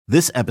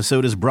This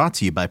episode is brought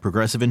to you by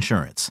Progressive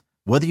Insurance.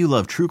 Whether you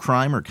love true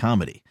crime or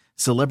comedy,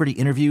 celebrity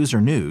interviews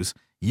or news,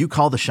 you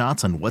call the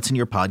shots on what's in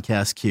your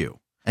podcast queue.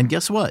 And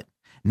guess what?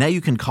 Now you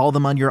can call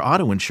them on your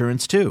auto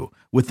insurance too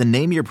with the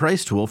Name Your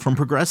Price tool from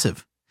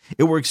Progressive.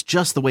 It works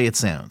just the way it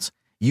sounds.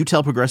 You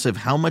tell Progressive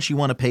how much you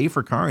want to pay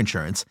for car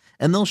insurance,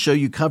 and they'll show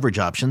you coverage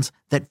options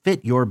that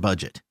fit your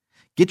budget.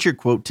 Get your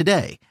quote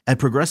today at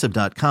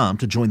Progressive.com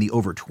to join the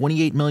over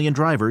 28 million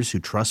drivers who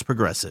trust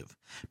Progressive.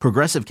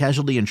 Progressive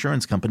Casualty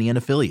Insurance Company and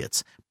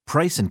Affiliates.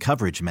 Price and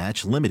coverage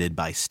match limited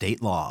by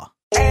state law.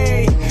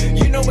 Hey,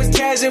 you know it's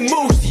Taz and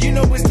Moose. You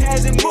know it's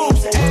Taz and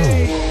Moose.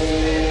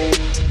 Hey.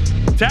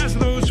 Taz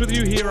and the Moose with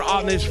you here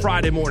on this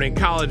Friday morning.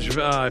 College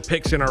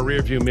picks in our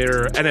rearview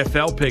mirror.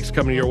 NFL picks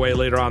coming your way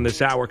later on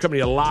this hour. Coming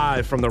to you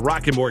live from the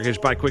Rocket Mortgage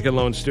by Quicken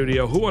Loan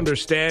Studio. Who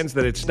understands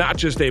that it's not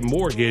just a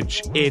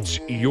mortgage, it's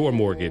your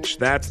mortgage.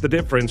 That's the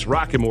difference.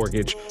 Rocket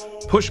Mortgage.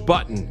 Push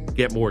button,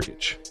 get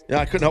mortgage. Yeah,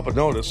 I couldn't help but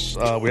notice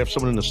we have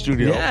someone in the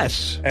studio.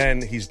 Yes.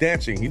 And he's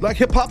dancing. You like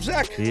hip-hop,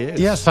 Zach? He is.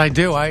 Yes, I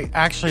do. I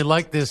actually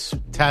like this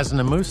Taz and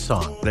the Moose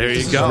song. There you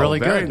This go. is really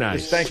Very good.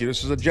 nice. Yes, thank you.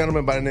 This is a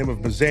gentleman by the name of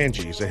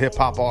Bazanji. He's a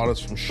hip-hop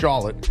artist from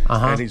Charlotte.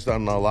 And he's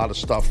done a lot of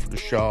stuff for the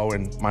show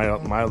and my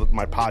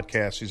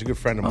podcast. He's a good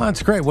friend of Oh, mine.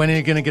 that's great. When are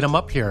you going to get him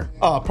up here?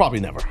 Probably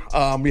never.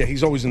 Yeah,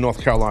 he's always in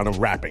North Carolina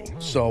rapping.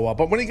 So,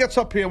 but when he gets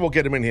up here, we'll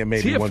get him in here maybe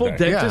Is he a one full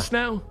day. dentist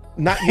now?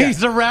 Not yet.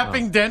 He's a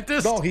rapping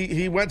dentist? No,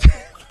 he went...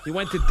 He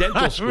went to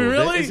dental school.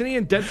 Really? Isn't he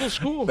in dental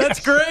school?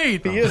 That's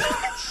great. He is.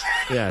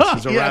 Yes,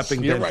 he's a Yes,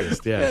 rapping you're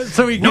dentist. right. Yes.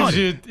 So he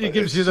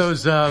gives you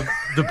those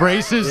the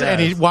braces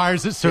and he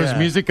wires it so his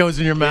music goes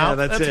in your mouth.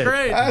 that's it.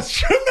 great. That's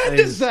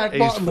tremendous, Zach He's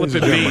Martin.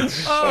 flipping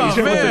beats. Oh, he's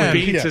flipping man.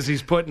 beats Yeah. as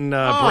he's putting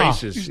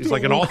braces. He's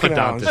like an doing root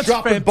canals. orthodontist. He's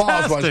dropping bars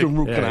while he's fantastic. doing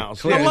root Yeah,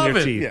 canals. cleaning I love your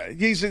it.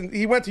 teeth. Yeah,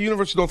 he went to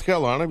University of North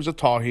Carolina. He was a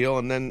Tar Heel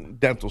and then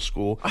dental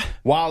school.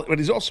 But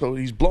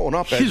he's blowing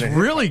up. He's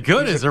really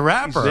good as a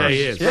rapper. Yeah,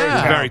 he is. Yeah.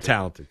 He's a very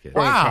talented kid.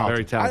 Wow.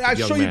 Very talented I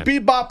young saw man. you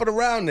bebopping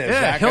around there,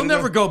 Yeah, Zach. he'll I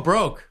never don't go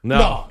broke.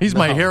 No. He's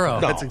my hero.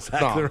 know. That's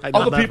exactly right.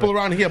 Other No, people never.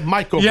 around here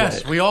might go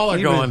Yes, broke. we all are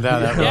going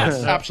down that road.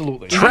 Yes.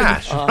 Absolutely.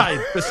 Trash. Right.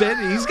 But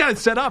he's got it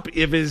set up.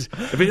 If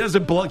he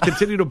doesn't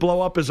continue to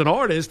blow up as an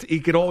artist, he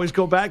could always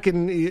go back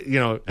and,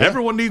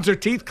 everyone needs their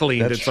teeth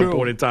cleaned That's at some true.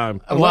 point in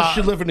time. Unless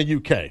you live in the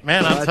UK.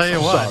 Man, I'll tell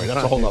you what. Sorry,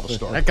 that's a whole other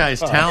story. That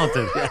guy's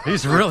talented.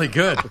 He's really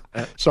good.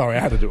 Sorry, I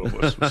had to do it.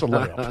 It's a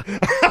layup.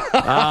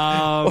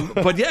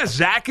 But yeah,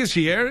 Zach is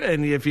here,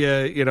 and if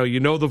you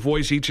know the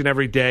voice each and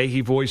every day,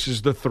 he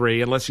voices the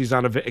three, unless he's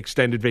on an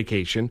extended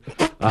vacation.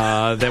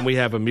 Then we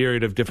have a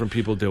myriad of different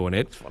people doing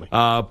it.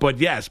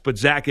 But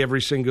Zach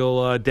every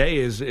single day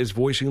is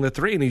voicing the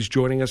three, and he's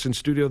joining us in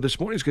studio this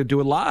morning. He's going to do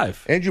it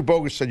live. Andrew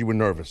Bogus said you were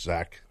nervous,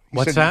 Zach.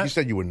 What's that? He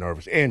said you were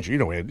nervous. Andrew, you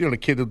know the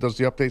kid who does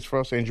the updates for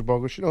us, Andrew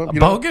Bogus? You know him?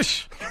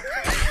 Bogus?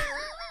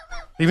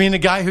 You mean the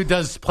guy who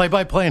does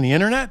play-by-play on the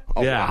internet?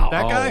 Yeah,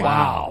 That guy?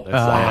 Wow.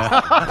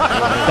 That's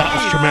That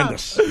was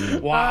tremendous.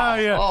 Wow.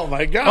 yeah. Oh,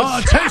 my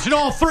God. Attention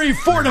all three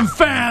Fordham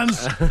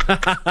fans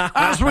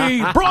as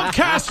we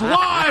broadcast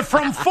live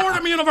from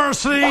Fordham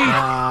University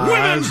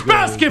women's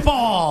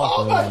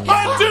basketball.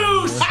 A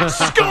deuce,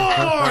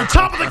 score,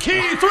 top of the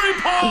key, 3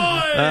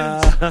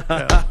 points.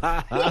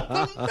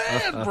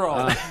 Man,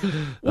 bro.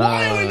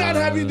 Why do we not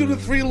have you do the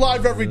three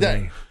live every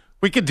day?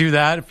 We could do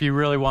that if you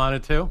really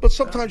wanted to. But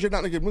sometimes you're not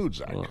in a good mood,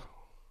 Zach.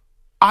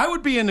 I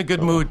would be in a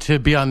good mood to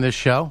be on this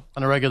show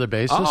on a regular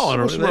basis.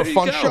 We're there a you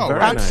fun go. show, Very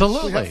right? nice.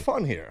 Absolutely. We have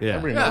fun here. Yeah.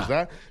 Everybody Yeah. knows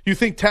that. You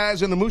think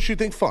Taz and the Moose, you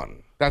think fun.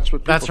 That's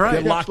what people That's right.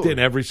 think. Get locked in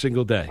Absolutely. every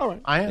single day. All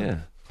right. I am. Yeah,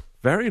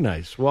 very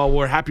nice. Well,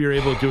 we're happy you're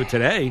able to do it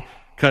today.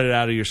 Cut it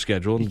out of your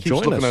schedule and He keeps join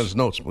looking us. at his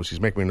notes, Moose.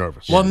 He's making me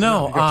nervous. Well,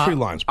 no. You got 3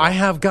 lines. bro. I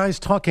have guys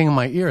talking in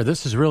my ear.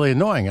 This is really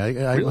annoying.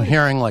 I'm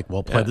hearing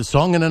play the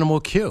song and then we'll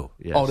cue.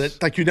 Yes. Oh,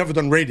 like you've never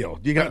done radio.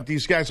 You got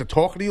these guys are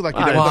talking to you like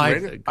you never Well, done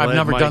I've, radio. I've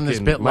never Mike done this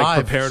and bit Mike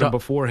live. prepared them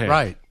beforehand.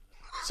 Right.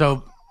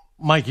 So,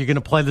 Mike, you're going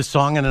to play the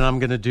song and then I'm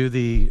going to do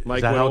the. Mike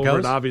is that went how it over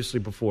it goes?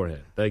 obviously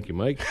beforehand. Thank you,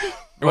 Mike.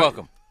 You're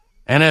welcome.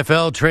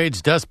 NFL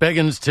trades Dust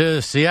Beggins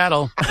to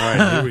Seattle. All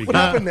right, here we What go.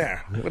 happened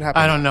there? What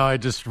happened? I don't know. I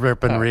just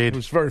rip and read. It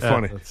was very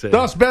funny. that's it.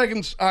 Dust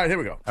Beggins. All right, here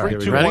we go. right, 3, here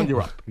we 2, go. 1,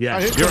 you're up. Yeah,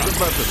 All right, you're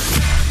here's up.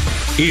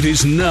 the It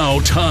is now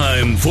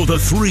time for the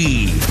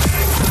three.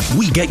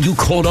 We get you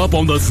caught up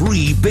on the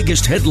 3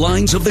 biggest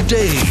headlines of the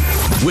day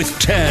with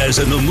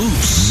Taz and the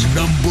Moose.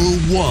 Number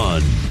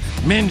 1.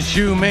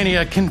 Minshew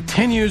Mania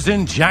continues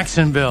in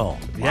Jacksonville.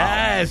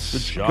 Yes,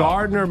 Good job.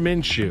 Gardner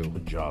Minshew.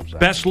 Good job, Zach.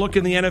 Best look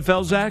in the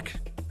NFL, Zach?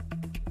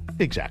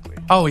 Exactly.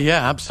 Oh,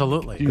 yeah,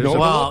 absolutely. You know the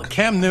well, look?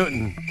 Cam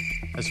Newton,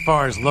 as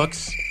far as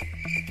looks,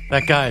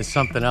 that guy is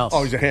something else.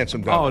 Oh, he's a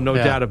handsome guy. Oh, no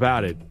Yeah. doubt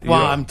about it. well,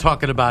 You know- I'm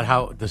talking about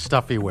how the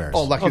stuff he wears.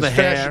 Oh, like Oh, his the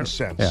fashion hair.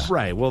 sense.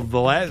 Right. Well, the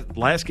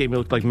last game, he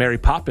looked like Mary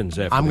Poppins.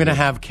 After I'm the going to game.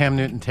 have Cam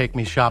Newton take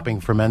me shopping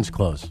for men's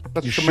clothes.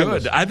 That's You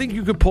tremendous. should. I think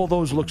you could pull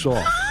those looks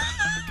off.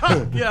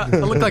 Yeah, I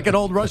look like an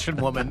old Russian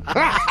woman.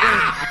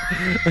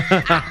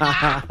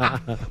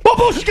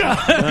 Babushka!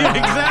 Yeah,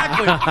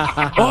 exactly.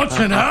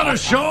 Очень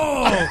хорошо.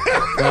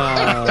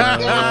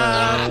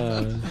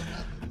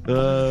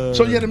 So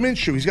the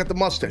Minshew, he's got the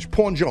mustache.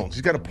 Pawn Jones,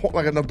 he's got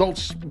like an adult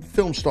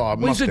film star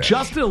Well, he's mustache.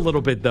 adjusted a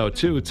little bit, though,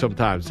 too,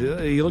 sometimes.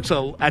 He looks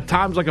at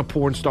times like a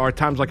porn star, at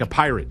times like a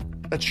pirate.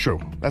 That's true.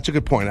 That's a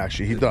good point,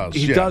 actually. He does.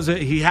 He does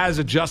it. He has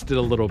adjusted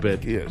a little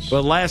bit. He is.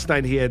 But last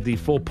night he had the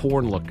full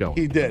porn look going.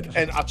 He did.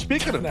 And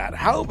speaking of that,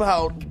 how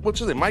about, what's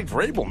his name, Mike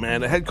Vrabel,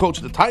 man, the head coach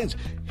of the Titans.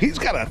 He's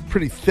got a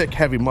pretty thick,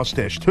 heavy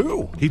mustache,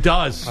 too. He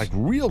does. Like,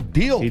 real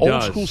deal. He Old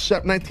does. school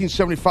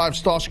 1975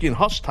 Starsky and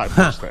Hutch type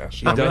mustache.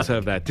 He does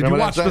have that. Did you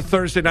Remember watch that, the Zach?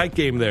 Thursday night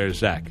game there,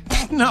 Zach?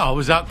 No, it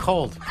was out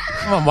cold.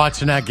 I'm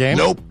watching that game.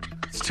 Nope.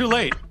 It's too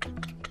late.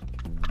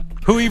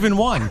 Who even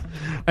won?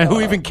 And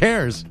who even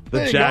cares? The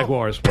There you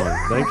Jaguars won.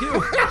 Thank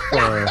you for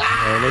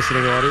our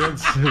listening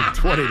audience.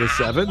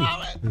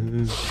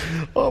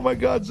 20-7. Oh, my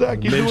God,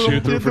 Zach. You're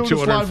Minshew doing threw for this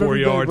live 204 every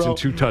day, yards bro. and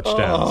 2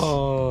 touchdowns.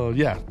 Oh,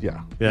 yeah.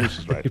 Yeah. This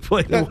is right. He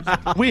played well.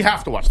 We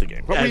have to watch the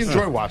game, but we Yes.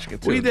 enjoy watching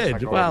it, too. We It's did.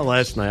 like Well,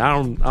 always. last night. I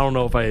don't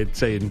know if I'd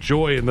say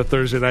enjoy in the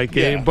Thursday night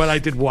game, Yes. but I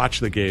did watch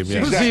the game. Yeah.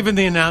 Who's even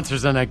the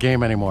announcers on that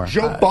game anymore?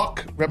 Joe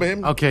Buck, remember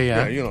him? Okay,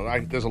 yeah.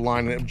 There's a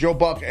line in it. Joe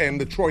Buck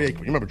and the Troy Aikman.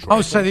 You remember Troy? Oh,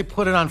 Aikman? so they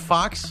put it on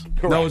Fox?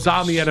 Correct. No, it was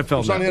on the NFL It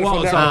was on the network. NFL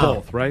Well, it's network. on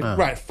both, right?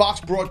 Right. Fox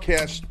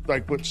broadcast,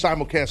 like with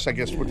simulcast, I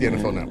guess, with the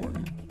NFL Network.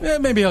 Yeah,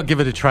 maybe I'll give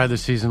it a try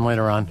this season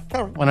later on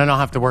All right. when I don't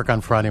have to work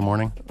on Friday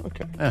morning.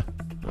 Okay.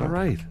 All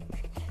right.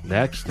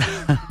 Next.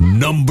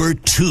 Number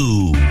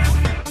 2.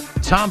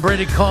 Tom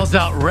Brady calls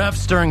out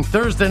refs during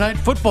Thursday night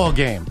football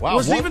game. Wow,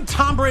 Was what? even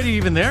Tom Brady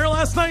even there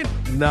last night?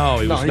 No,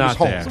 he was he not was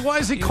home. there. So why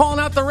is he calling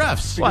out the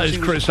refs? Well, he's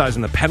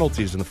criticizing the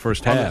penalties in the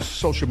first On half.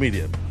 social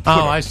media. Oh,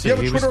 Twitter. I see. You have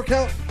a He Twitter was-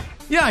 account?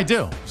 Yeah, I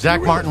do. Zach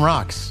really? Martin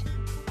rocks.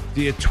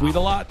 Do you tweet a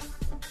lot?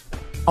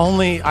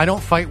 Only I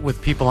don't fight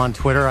with people on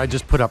Twitter. I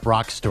just put up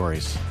rock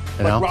stories.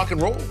 You know? Like rock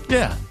and roll? Who's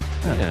Yeah.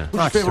 Yeah. your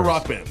Rock favorite stories.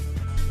 rock band?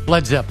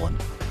 Led Zeppelin.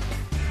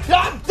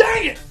 God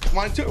dang it!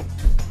 Mine too.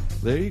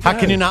 There you go. How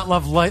can you not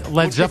love Led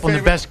your Zeppelin, the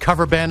favorite? best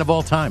cover band of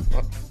all time?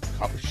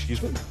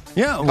 Excuse me?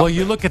 Yeah, well,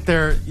 you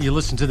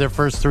listen to their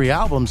first 3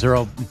 albums. They're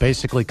all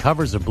basically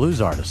covers of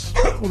blues artists.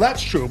 Well,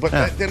 that's true, but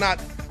Yeah. they're not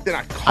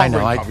covering I know.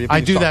 cover. You're I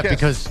being do that sarcastic.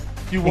 because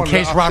You in wanted to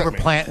case upset Robert me.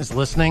 Plant is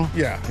listening,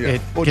 Yeah.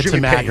 it Or gets Jimmy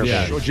him Page.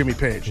 aggravated. Or Jimmy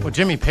Page. Well,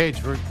 Jimmy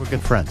Page, we're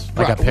good friends. I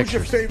Right, got but who's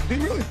your pictures. favorite? Do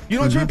you really? You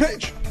know Jimmy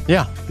Page?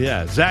 Yeah.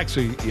 Yeah, Zach's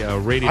a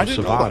radio I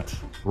didn't know savant. that.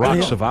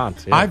 Rock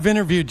savant. Yeah. I've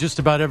interviewed just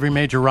about every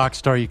major rock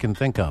star you can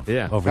think of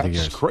Yeah. over the That's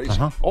years. crazy.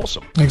 Uh-huh.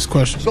 Awesome. Next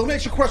question. So let me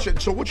ask you a question.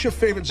 So what's your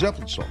favorite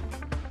Zeppelin song?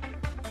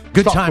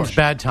 Good Tough times, question.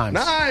 bad times.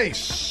 Nice.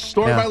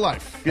 Story Yeah. of my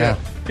life. Yeah. Yeah.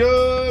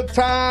 Good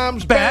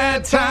times,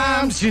 Bad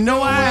times, you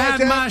know I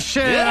had my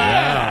share.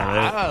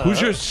 Yeah. Who's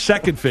your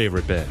second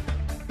favorite band?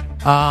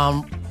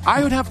 I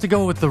would have to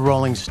go with the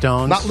Rolling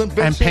Stones Not Limp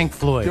Bizkit? and Pink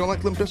Floyd. You don't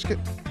like Limp Bizkit?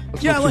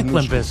 That's Yeah, not I too like new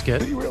Limp school. Bizkit.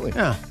 Do you really?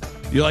 Yeah.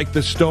 You like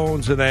the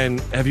Stones, and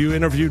then have you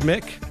interviewed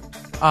Mick?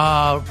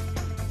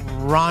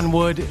 Ron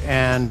Wood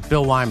and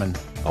Bill Wyman.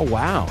 Oh,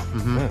 wow.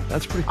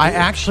 That's pretty cool. I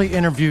actually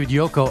interviewed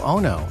Yoko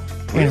Ono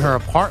in her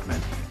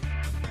apartment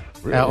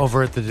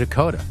over at the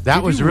Dakota. That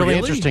Did was you really really?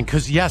 interesting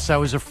because, yes, I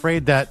was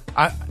afraid that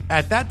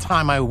at that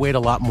time I weighed a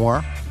lot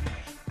more.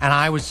 And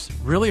I was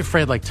really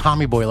afraid, like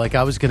Tommy Boy, like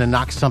I was going to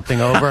knock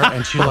something over.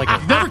 And she's like,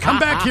 never come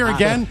back here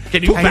again.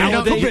 Can you And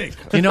validate?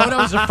 You know what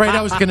I was afraid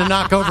I was going to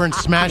knock over and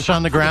smash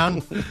on the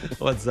ground?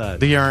 What's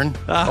that? The urn.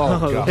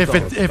 Oh, God.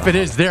 If it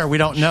is there, we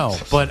don't know.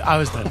 But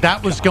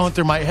that was going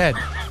through my head.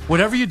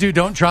 Whatever you do,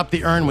 don't drop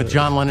the urn with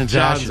John Lennon's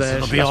ashes.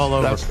 It'll be all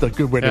over. That's the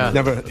good way to Yeah.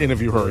 never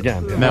interview her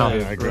again. Yeah, No. I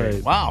agree.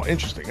 Right. Wow,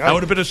 interesting. That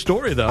would have been a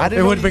story, though. I didn't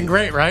It know would have been you-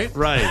 great, right?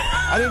 Right.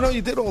 I didn't know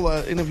you did all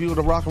interview with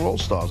the rock and roll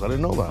stars. I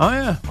didn't know that. Oh,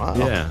 yeah. Wow.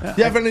 Yeah. Do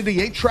you have any of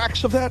the 8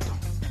 tracks of that?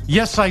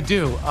 Yes, I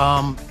do.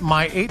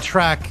 My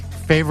 8-track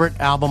favorite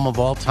album of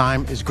all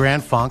time is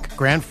Grand Funk.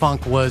 Grand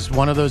Funk was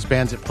one of those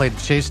bands that played at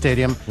Shea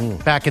Stadium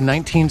back in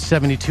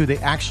 1972. They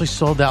actually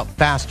sold out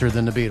faster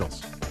than the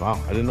Beatles. Wow,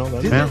 I didn't know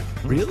that. Yeah.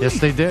 Really? Yes,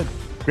 they did.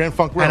 Grand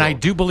Funk Railroad. And I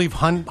do believe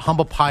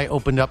Humble Pie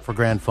opened up for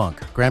Grand Funk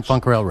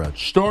Railroad.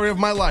 Story of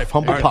my life,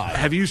 Humble All right. Pie.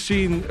 Have you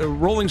seen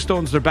Rolling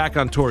Stones? They're back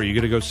on tour. You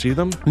going to go see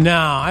them? No,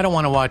 I don't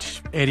want to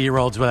watch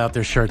 80-year-olds without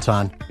their shirts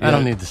on. I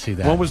don't need to see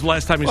that. When was the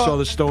last time you saw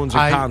the Stones in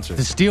concert?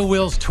 The Steel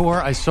Wheels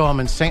tour, I saw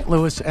them in St.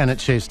 Louis and at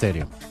Shea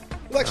Stadium.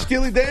 You like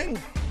Steely Dan?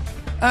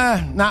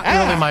 Not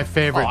really my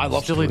favorite. Oh, I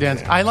love Steely Steely Dan.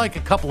 Dan. I like a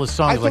couple of I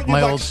songs, thought like you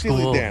My liked Old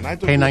Steely School, Dan. I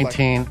thought you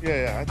K-19. liked-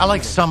 yeah, I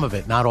like some of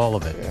it, not all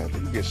of it. Yeah, I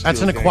think you get That's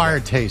Steely an Dan.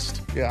 acquired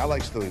taste. Yeah, I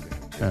like Steely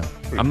Dan.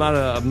 Yeah. I'm not.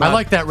 I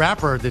like that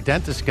rapper, the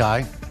dentist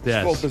guy.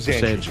 Yes, Well,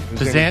 Bazanji.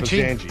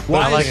 Bazanji?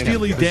 Why I like is him.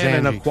 Steely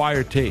Dan an Bazanji.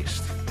 acquired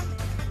taste?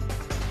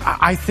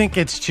 I think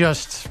it's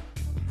just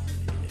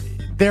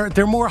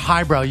they're more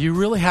highbrow. You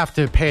really have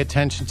to pay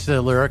attention to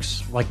the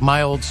lyrics. Like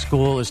My Old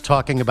School is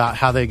talking about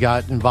how they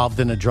got involved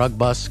in a drug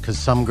bust because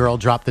some girl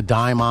dropped a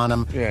dime on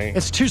them. Yeah.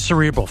 It's too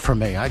cerebral for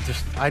me. I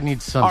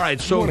need some. All right,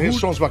 So so one of his who,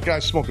 songs about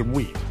guys smoking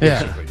weed.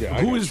 Yeah. basically. Yeah, I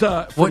who got is you.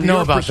 from Wouldn't know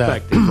your about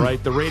that. perspective,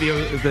 right? The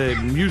the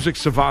music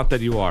savant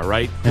that you are,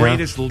 right? Yeah.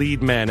 Greatest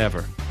lead man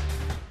ever.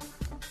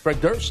 Fred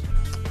Durst?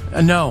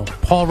 No,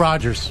 Paul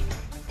Rogers.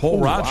 Paul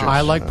Rogers.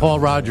 I like Paul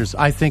Rogers.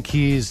 I think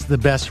he's the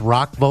best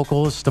rock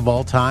vocalist of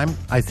all time.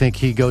 I think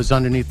he goes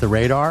underneath the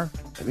radar.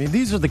 I mean,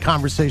 these are the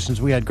conversations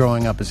we had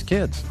growing up as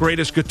kids.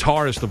 Greatest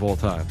guitarist of all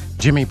time.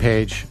 Jimmy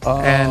Page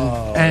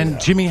and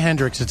Jimi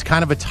Hendrix. It's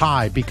kind of a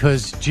tie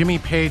because Jimmy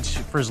Page,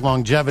 for his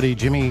longevity,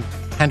 Jimi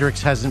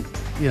Hendrix hasn't,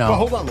 Well,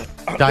 hold on. died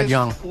There's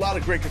young. A lot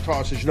of great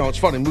guitarists. As you know, it's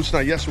funny. Moose and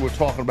I yesterday were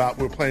talking about,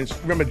 we were playing,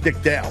 remember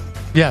Dick Dale?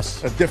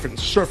 Yes. A different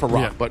surfer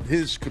rock, Yeah. but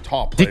his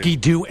guitar player. Dickie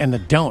Do and the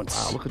Don'ts.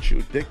 Wow, look at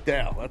you, Dick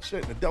Dale. That's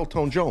it. The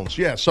Deltone Jones.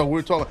 Yeah, so we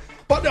were talking.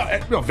 But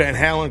no, Van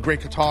Halen,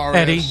 great guitarist.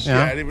 Eddie,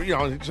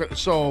 yeah.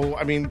 So,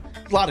 I mean,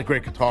 a lot of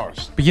great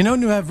guitarists.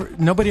 But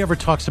nobody ever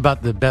talks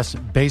about the best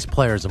bass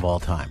players of all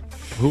time.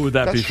 Who would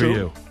that That's be for true.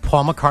 you?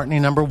 Paul McCartney,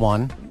 number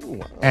 1,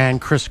 and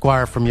Chris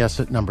Squire from Yes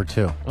at number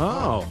 2.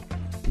 Oh.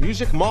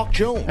 Music, Mark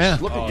Jones. Yeah.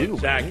 Look at you.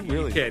 Zach, man.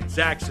 Really. you can't.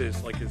 Zach's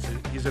is like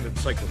he's an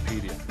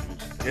encyclopedia.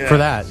 Yeah. For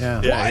that,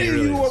 yeah. Yeah. Why he are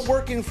really you is.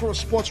 working for a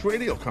sports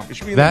radio company? You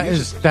should be in That the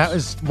music is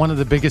business. one of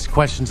the biggest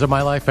questions of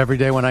my life every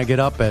day when I get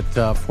up at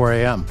 4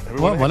 a.m.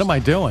 Everyone What asks. am I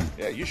doing?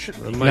 Yeah, you should.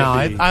 Might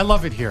No, be- I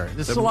love it here.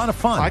 This is a lot of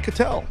fun. I could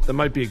tell. That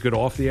might be a good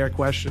off-the-air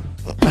question.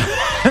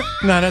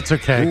 No, that's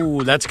okay.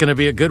 Ooh, that's going to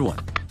be a good one.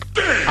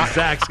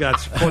 Zach's got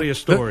plenty of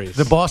stories.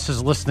 The boss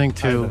is listening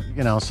to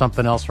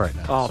something else right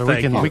now, Oh, so we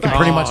thank can you. we can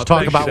pretty much talk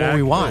thanks, about what Zach.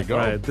 we want.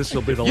 Right, this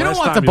will be the You last don't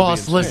want time the you'll be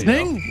boss in-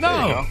 listening. There you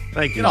No. go.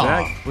 Thank you, No.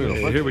 Zach.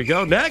 Here we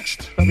go.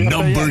 Next.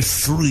 Number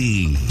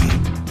 3.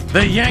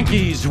 The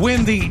Yankees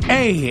win the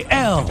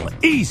AL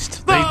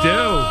East. They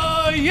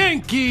The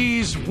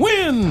Yankees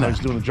win. I was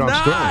doing the John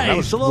Sterling. That Nice,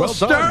 was a little well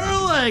done.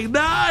 Sterling.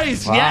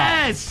 Nice, Wow.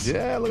 yes.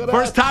 Yeah, look at that.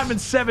 First time in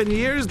 7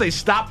 years they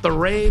stopped the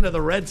reign of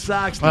the Red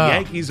Sox. The Wow.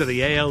 Yankees are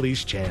the AL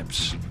East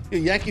champs. You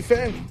a Yankee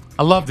fan?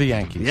 I love the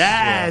Yankees.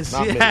 Yes,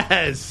 not me.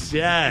 yes, Met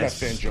yes.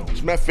 fan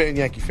Jones. Met fan,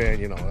 Yankee fan,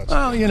 That's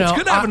Well, It's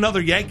good to have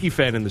another Yankee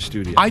fan in the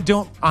studio.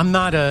 I'm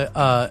not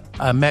a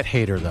Met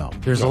hater though.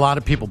 There's a lot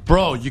of people.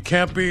 Bro, you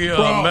can't be a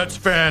Bro. Mets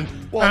fan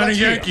Well, and a that's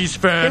here. Yankees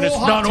fan. They're It's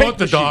all hot not take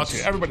orthodox.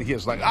 machines here. Everybody here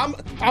is like,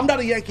 I'm not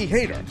a Yankee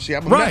hater. See,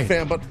 I'm a Right. Met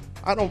fan, but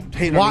I don't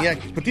hate on Why- the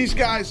Yankees. But these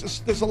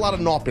guys, there's a lot of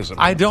naupism.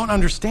 I don't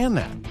understand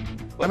that.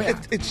 I mean,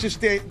 it's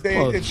just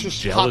it's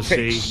just hot jealousy.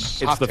 takes.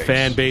 It's Hot the takes.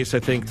 fan base. I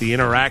think the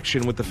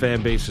interaction with the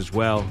fan base as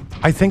well.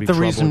 I think the Be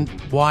reason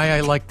troubled. why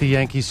I like the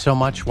Yankees so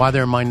much, why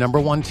they're my number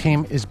 1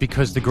 team, is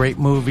because the great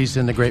movies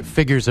and the great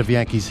figures of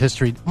Yankees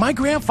history. My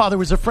grandfather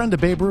was a friend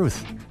of Babe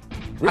Ruth.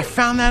 I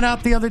found that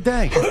out the other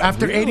day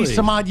after Really? 80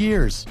 some odd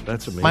years.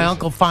 That's amazing. My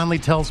uncle finally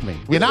tells me,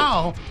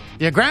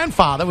 your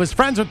grandfather was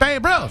friends with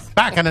Babe Ruth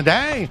back in the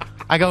day.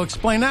 I go,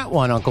 explain that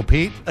one, Uncle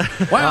Pete.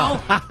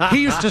 Well,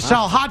 he used to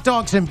sell hot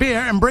dogs and beer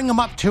and bring them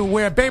up to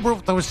where Babe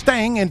Ruth was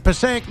staying in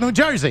Passaic, New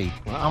Jersey.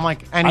 I'm like,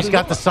 and he's didn't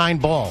got know the that.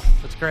 signed ball.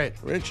 That's great.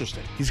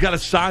 Interesting. He's got a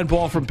signed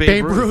ball from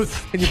Babe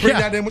Ruth. Can you bring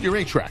Yeah. that in with your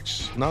 8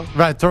 tracks? No.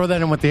 Right, throw that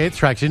in with the 8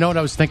 tracks. You know what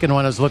I was thinking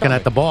when I was looking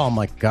at the ball? I'm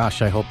like,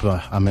 gosh, I hope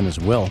I'm in his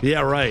will.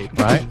 Yeah, right.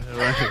 Right?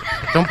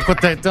 Don't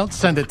put that. Don't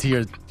send it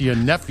to your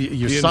nephew,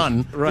 your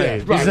son.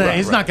 Right. Yeah,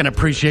 He's not going to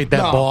appreciate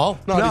that ball.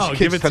 No, No, these give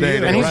kids it to today,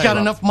 you. they And he's don't got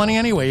stop. enough money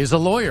anyway. He's a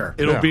lawyer.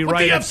 It'll be With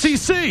right the at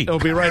FCC. It'll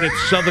be right at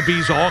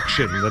Sotheby's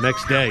auction the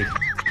next day.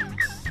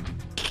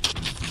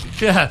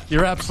 Yeah,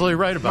 you're absolutely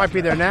right about Might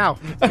be there now.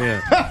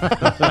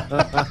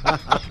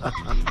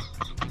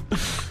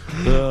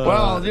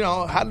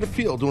 Well, how did it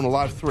feel doing a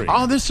live 3?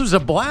 Oh, this was a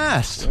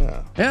blast.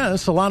 Yeah,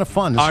 this is a lot of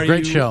fun. This is a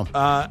great show.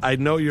 I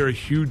know you're a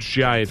huge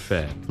Giant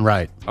fan.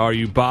 Right. Are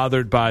you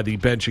bothered by the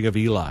benching of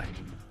Eli?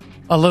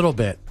 A little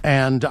bit.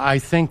 And I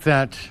think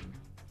that,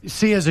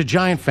 see, as a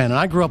Giant fan, and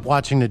I grew up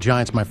watching the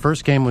Giants. My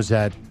first game was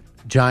at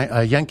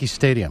Yankee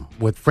Stadium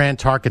with Fran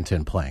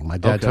Tarkenton playing. My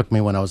dad took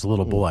me when I was a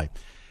little boy.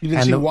 You didn't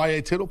And see the-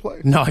 Y.A. Tittle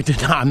play? No, I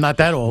did not. I'm not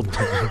that old.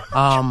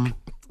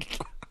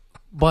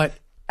 But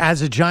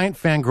as a Giant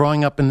fan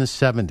growing up in the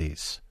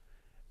 70s,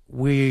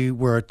 we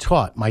were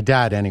taught, my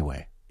dad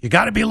anyway, you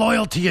got to be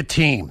loyal to your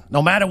team.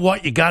 No matter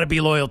what, you got to be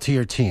loyal to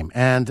your team.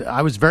 And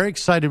I was very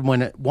excited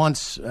when one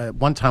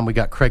time we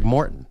got Craig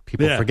Morton.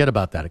 People forget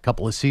about that, a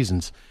couple of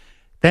seasons.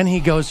 Then he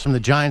goes from the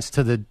Giants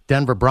to the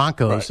Denver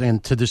Broncos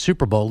and to the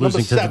Super Bowl,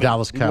 losing to the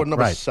Dallas Cowboys.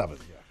 Number 7.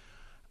 Yeah.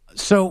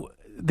 So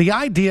the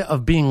idea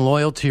of being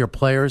loyal to your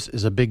players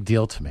is a big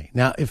deal to me.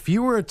 Now, if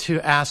you were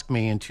to ask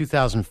me in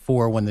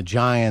 2004 when the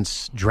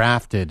Giants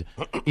drafted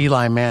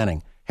Eli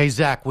Manning, hey,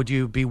 Zach, would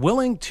you be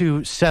willing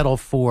to settle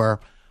for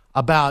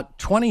about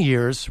 20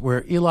 years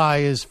where Eli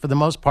is, for the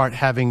most part,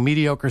 having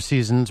mediocre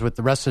seasons with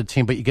the rest of the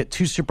team, but you get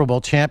 2 Super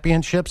Bowl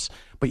championships,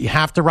 but you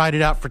have to ride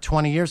it out for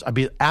 20 years? I'd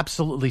be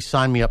absolutely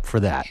sign me up for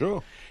that.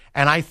 Sure.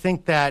 And I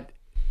think that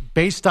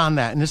based on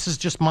that, and this is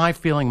just my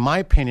feeling, my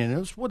opinion,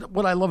 and it's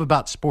what I love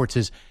about sports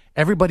is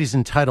everybody's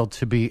entitled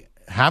to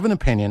have an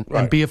opinion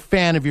and be a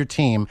fan of your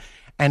team.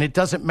 And it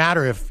doesn't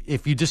matter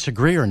if you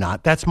disagree or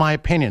not. That's my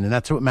opinion, and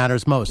that's what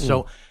matters most.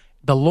 So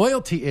the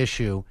loyalty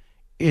issue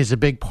is a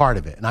big part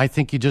of it. And I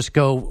think you just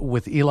go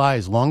with Eli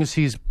as long as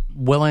he's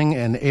willing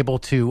and able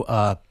to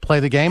play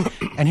the game.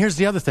 And here's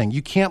the other thing.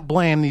 You can't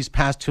blame these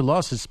past 2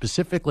 losses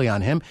specifically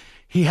on him.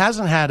 He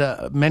hasn't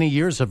had many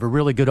years of a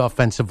really good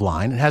offensive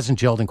line. It hasn't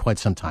gelled in quite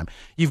some time.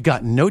 You've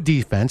got no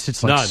defense.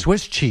 It's like None.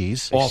 Swiss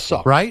cheese.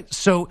 Awful. Right?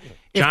 So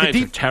if Giants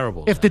the are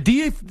terrible. If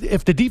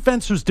the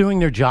defense was doing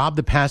their job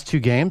the past 2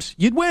 games,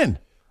 you'd win.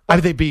 I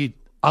mean, they'd be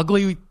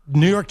ugly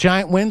New York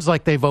Giant wins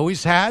like they've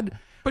always had.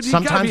 But you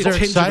sometimes got to be they're a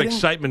tinge of exciting.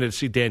 excitement to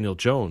see Daniel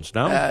Jones,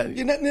 no?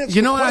 You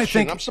know what I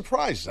think? I'm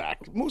surprised, Zach.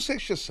 Moose,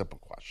 it's just a simple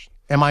question.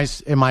 Am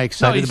I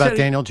excited about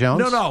Daniel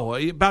Jones? No,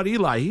 about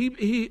Eli.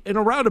 He in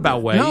a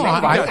roundabout way. No,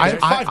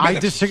 I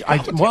minutes.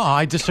 disagree.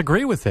 I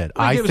disagree with it.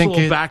 I think give us a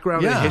little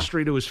background and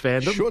history to his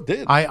fandom. Sure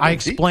did. I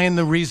explained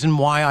the reason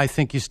why I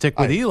think you stick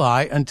with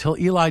Eli until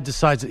Eli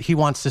decides that he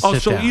wants to sit down.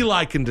 So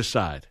Eli can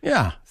decide.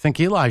 Yeah, I think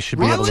Eli should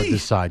be able to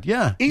decide.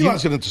 Yeah,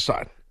 Eli's going to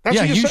decide. That's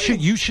yeah, what you're saying?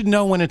 you should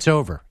know when it's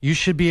over. You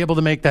should be able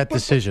to make that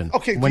decision.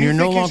 Okay, when do you're you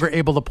no think longer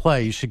able to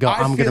play, you should go.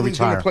 I'm going to I feel he's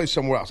going retire. to play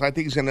somewhere else. I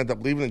think he's going to end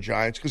up leaving the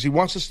Giants because he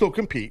wants to still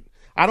compete.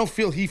 I don't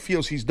feel he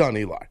feels he's done,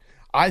 Eli.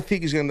 I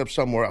think he's going to end up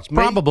somewhere else.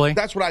 Probably.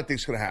 That's what I think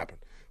is going to happen.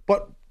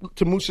 But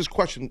to Moose's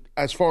question,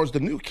 as far as the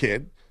new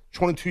kid,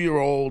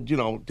 22-year-old,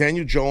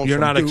 Daniel Jones. You're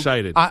from not Duke,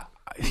 excited.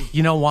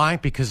 You know why?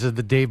 Because of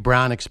the Dave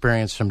Brown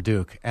experience from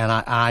Duke. And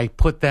I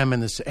put them in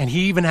this, and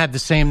he even had the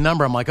same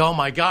number. I'm like, oh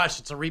my gosh,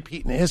 it's a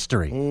repeat in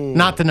history.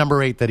 Not the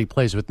number 8 that he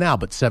plays with now,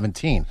 but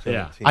 17.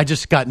 Yeah. I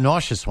just got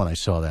nauseous when I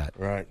saw that.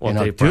 Right. Well,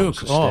 Dave Duke.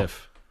 Brown's a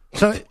stiff.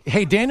 So,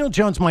 hey, Daniel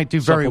Jones might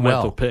do very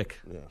Supplemental well. pick.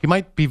 He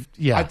might be,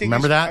 I think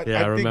remember he's- that? Yeah, I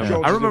think remember.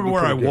 Jones I is remember gonna be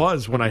where I pretty good.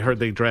 was when I heard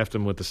they drafted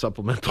him with the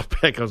supplemental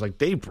pick. I was like,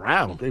 Dave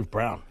Brown. Dave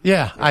Brown.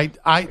 Yeah,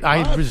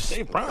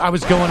 I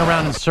was going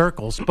around in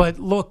circles. But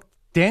look,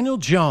 Daniel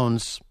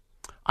Jones,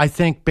 I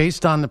think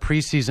based on the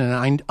preseason, and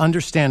I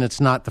understand it's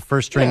not the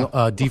first string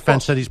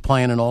defense that he's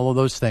playing and all of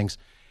those things.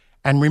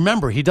 And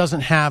remember, he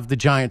doesn't have the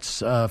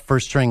Giants'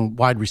 first string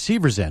wide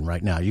receivers in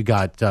right now. You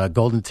got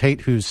Golden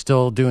Tate, who's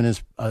still doing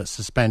his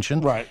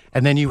suspension. Right.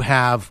 And then you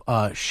have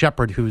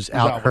Shepard, who's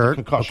out out with hurt.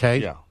 concussion,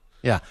 Okay.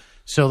 Yeah.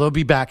 So they'll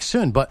be back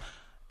soon.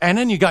 And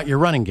then you got your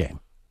running game.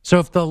 So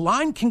if the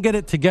line can get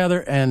it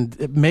together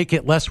and make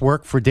it less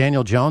work for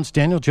Daniel Jones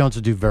will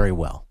do very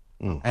well.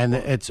 And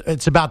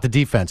it's about the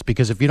defense,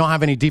 because if you don't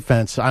have any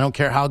defense, I don't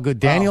care how good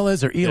Daniel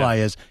is or Eli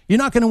is, you're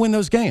not going to win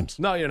those games.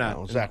 No, you're not.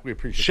 Well, Zach, we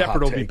appreciate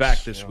Shepard the hot will be takes.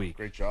 back this week.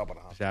 Great job on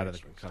the hot He's out of the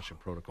takes. concussion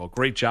protocol.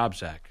 Great job,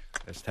 Zach.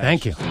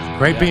 Thank you.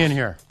 Great being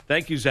here.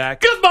 Thank you, Zach.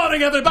 Good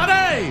morning,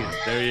 everybody.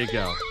 There you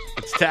go.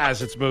 It's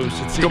Taz. It's Moose.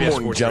 It's CBS Good morning,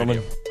 Sports gentlemen.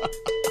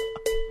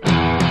 Radio.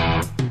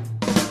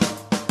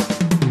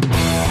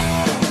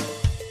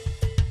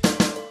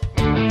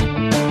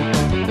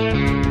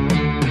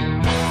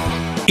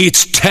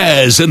 It's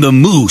Taz and the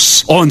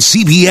Moose on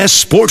CBS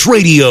Sports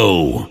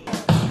Radio.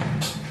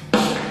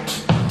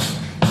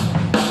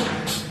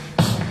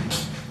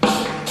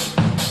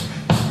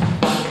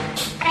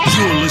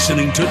 You're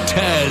listening to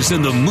Taz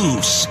and the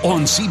Moose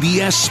on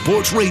CBS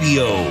Sports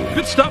Radio.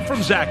 Good stuff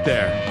from Zach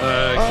there.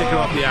 Kicking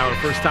off the hour.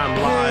 First time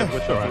live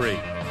with the three.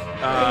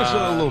 It was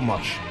a little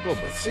much. A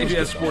little bit.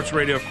 CBS Sports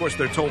Radio, of course,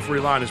 their toll-free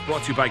line is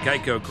brought to you by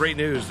Geico. Great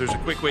news. There's a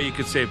quick way you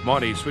can save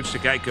money. Switch to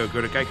Geico.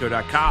 Go to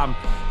geico.com,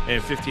 and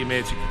in 15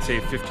 minutes you can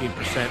save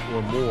 15%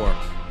 or more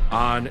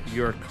on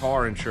your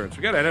car insurance.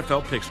 We got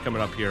NFL picks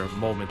coming up here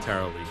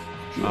momentarily.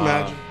 Could you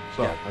imagine?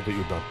 Sorry, I thought you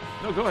were done.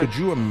 No, go ahead. Could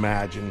you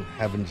imagine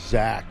having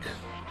Zach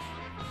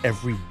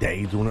every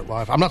day doing it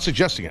live? I'm not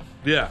suggesting it.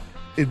 Yeah.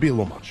 It'd be a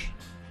little much.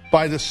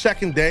 By the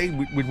second day,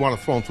 we'd want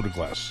to throw him through the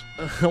glass.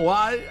 Well,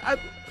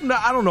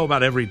 I don't know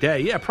about every day.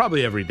 Yeah,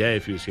 probably every day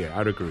if he was here.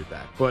 I'd agree with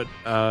that. But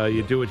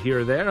you do it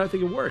here or there, I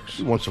think it works.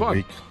 Once It's a fun.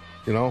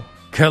 week,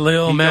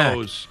 Khalil He Mack.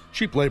 knows.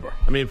 Cheap labor.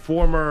 I mean,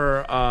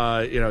 former,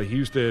 he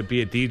used to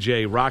be a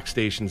DJ, rock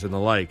stations and the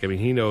like. I mean,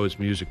 he knows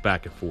music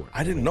back and forth.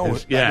 I didn't know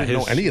it. Yeah, I didn't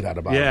know any of that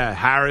about Yeah, him.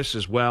 Harris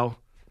as well.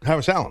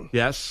 Harris Allen.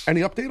 Yes.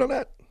 Any update on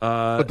that?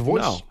 With the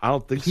voice? No, I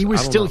don't think He so. was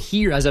I don't still know.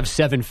 here as of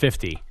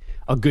 7:50,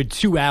 a good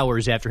 2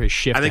 hours after his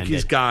shift I think ended.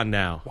 he's gone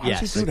now. Why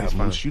does Yes. he do that,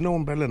 Moose? You know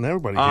him better than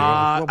everybody here.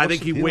 I What's think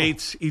the he deal?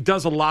 waits. He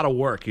does a lot of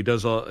work. He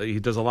does a lot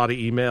of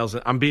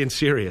emails. I'm being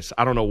serious.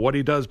 I don't know what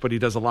he does, but he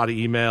does a lot of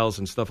emails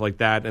and stuff like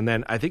that. And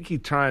then I think he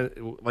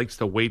likes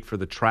to wait for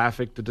the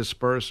traffic to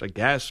disperse, I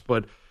guess.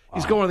 But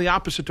he's going the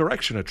opposite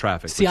direction of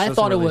traffic. See, which I doesn't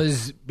thought it really-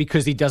 was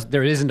because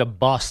there isn't a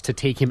bus to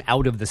take him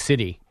out of the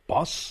city.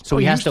 Bus? So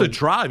he he has used to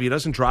drive. He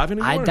doesn't drive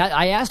anymore.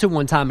 I asked him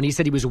one time, and he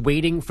said he was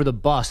waiting for the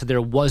bus.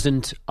 There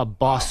wasn't a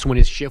bus when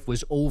his shift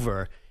was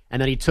over,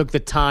 and then he took the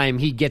time.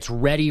 He gets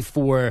ready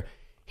for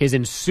his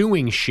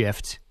ensuing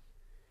shift.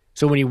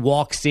 So when he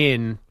walks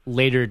in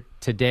later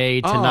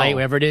today, tonight,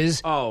 whatever it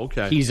is, Oh,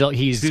 okay. he's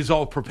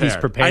all prepared. He's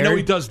prepared. I know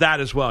he does that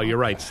as well. You're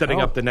right,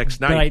 setting up the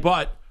next night.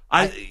 But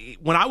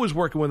when I was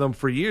working with him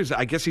for years,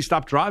 I guess he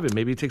stopped driving.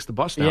 Maybe he takes the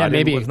bus now. Yeah,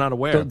 maybe. was not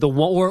aware. The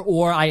one,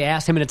 or I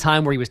asked him at a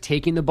time where he was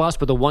taking the bus,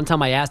 but the one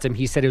time I asked him,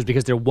 he said it was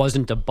because there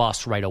wasn't a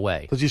bus right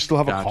away. Does he still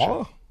have Gotcha. a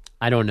car?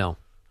 I don't know.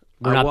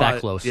 We're not that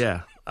close.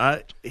 Yeah,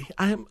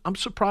 I'm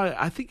surprised.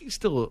 I think he's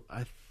still.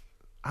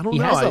 I don't He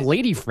know. has a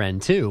lady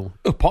friend too.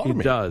 Pardon He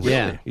me. does.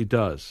 Yeah. he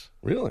does.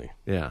 Really?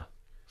 Yeah.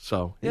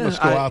 So He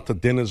must go out to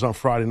dinners on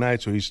Friday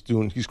nights, or he's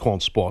calling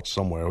sports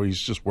somewhere, or he's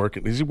just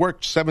working. Does he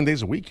work 7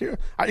 days a week here?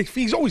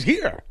 He's always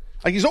here.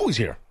 Like, he's always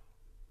here.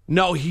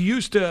 No, he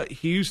used to.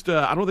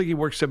 I don't think he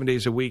worked 7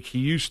 days a week. He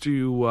used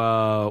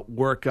to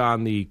work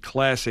on the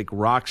classic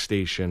rock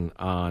station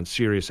on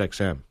Sirius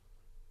XM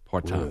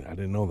part time. Really? I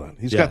didn't know that.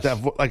 He's got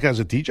that like as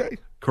a DJ.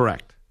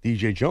 Correct.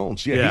 DJ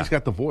Jones. Yeah, he's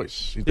got the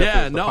voice.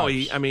 I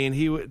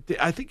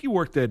think he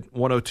worked at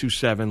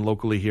 102.7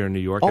 locally here in New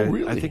York. Oh,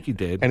 really? I think he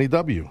did.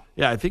 NEW.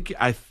 Yeah,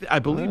 I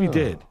believe he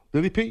did.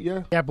 Did he, Pete?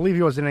 Yeah. Yeah, I believe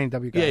he was an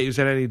NEW guy. Yeah, he was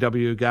an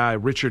NEW guy.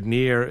 Richard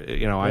Neer,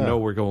 I know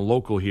we're going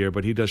local here,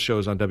 but he does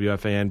shows on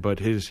WFAN. But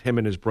him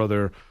and his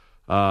brother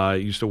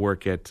used to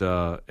work at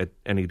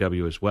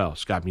NEW as well.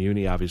 Scott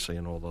Muni, obviously,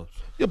 and all those.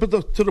 Yeah,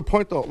 but to the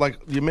point though, like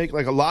you make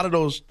like a lot of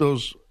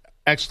those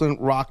excellent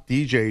rock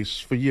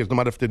DJs for years, no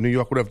matter if they're New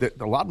York, whatever.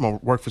 A lot of them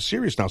work for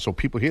Sirius now, so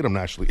people hear them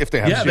nationally if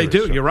they have. Yeah, Sirius, they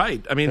do. so. You're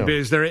right. I mean,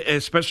 because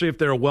especially if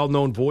they're a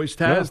well-known voice,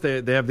 Taz,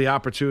 they have the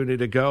opportunity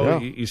to go. Yeah.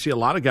 You see a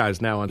lot of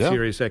guys now on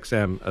Sirius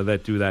XM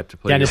that do that to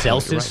play. Dennis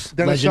Elstis,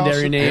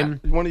 legendary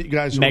name. Yeah. One of you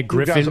guys, Meg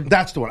Griffin.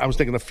 That's the one. I was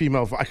thinking the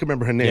female. I can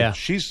remember her name. Yeah.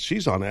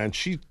 She's on there, and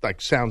she like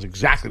sounds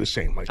exactly the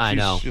same. Like I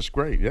know. She's just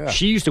great. Yeah.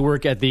 She used to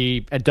work at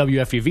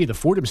WFUV, the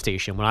Fordham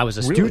station, when I was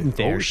a student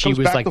there. Always She comes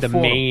was back like to the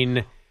Fordham.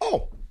 main.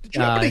 Oh. Did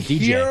you happen to DJ.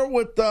 hear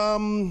what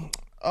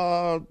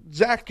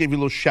Zach gave you a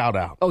little shout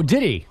out? Oh,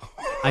 did he?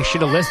 I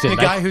should have listened.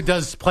 The guy who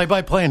does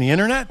play-by-play on the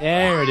internet?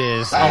 There it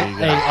is.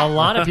 A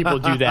lot of people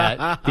do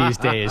that these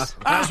days.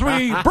 As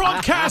we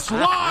broadcast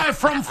live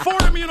from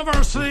Fordham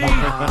University,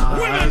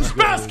 women's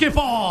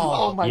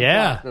basketball. Oh, my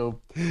Yeah.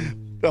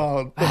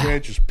 God.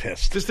 Andrew's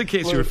pissed. Just in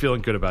case you were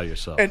feeling good about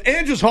yourself. And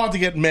Andrew's hard to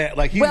get mad.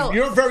 Like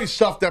you're a very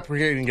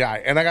self-deprecating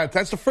guy, and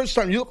that's the first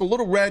time you look a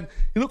little red.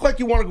 You look like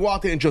you want to go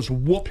out there and just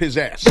whoop his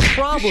ass. The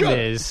problem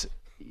is,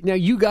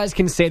 you guys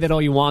can say that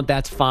all you want.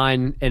 That's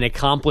fine. An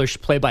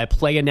accomplished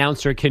play-by-play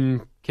announcer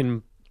can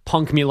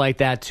punk me like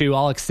that too.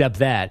 I'll accept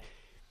that.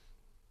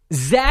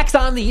 Zach's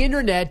on the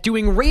internet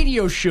doing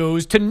radio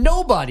shows to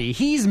nobody.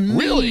 He's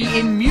me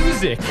in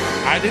music.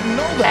 I didn't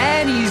know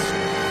that. And he's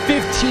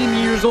 15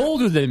 years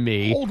older than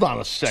me. Hold on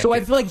a second. So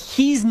I feel like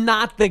he's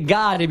not the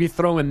guy to be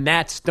throwing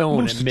that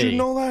stone Moose, at me. did you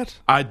know that?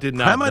 I did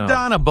not know.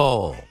 Hamadana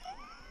Bowl.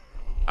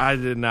 I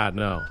did not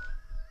know.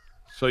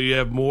 So you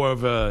have more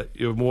of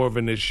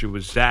an issue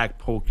with Zach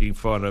poking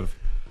fun of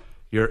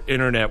your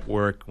internet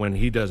work when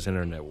he does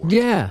internet work.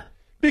 Yeah.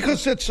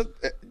 Because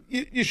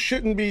you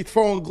shouldn't be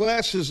throwing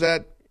glasses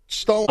at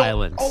Stone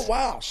Islands. Oh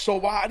wow!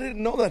 So I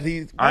didn't know that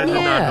I did not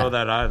know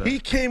that either. He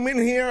came in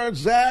here,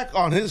 Zach,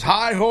 on his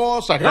high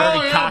horse, like,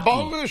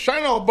 bogus. I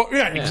know,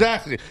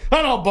 exactly.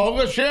 I know,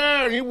 bogus.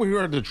 Yeah, you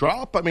heard the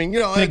drop. I mean,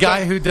 the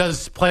guy who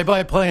does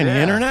play-by-play on the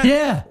internet.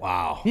 Yeah.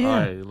 Wow.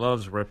 Yeah. He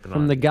loves ripping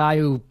From on the guy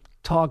who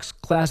talks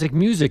classic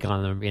music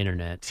on the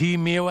internet.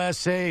 Team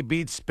USA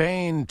beats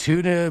Spain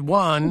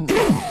 2-1.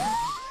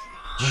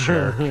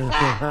 Sure.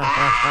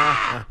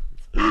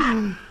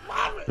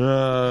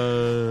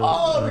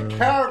 The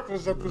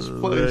characters at this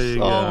place.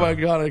 go. My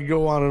God, I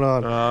go on and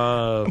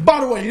on. By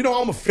the way,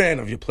 I'm a fan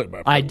of your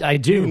play-by-play. I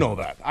do. You know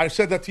that. I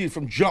said that to you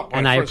from jump.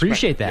 And I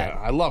appreciate that. Yeah,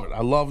 I love it.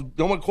 I love,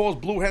 no one calls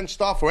Blue Hen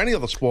stuff or any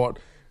other sport,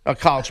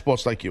 college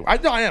sports like you.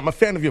 I am a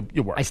fan of your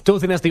work. I still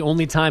think that's the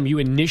only time you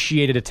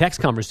initiated a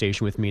text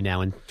conversation with me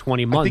now in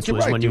 20 months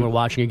was right, when you were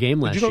watching a game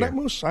last Did you know year. that,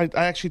 Moose? I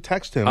actually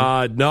texted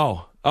him.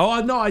 No.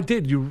 Oh, no, I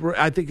did.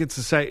 I think it's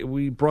the same.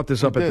 We brought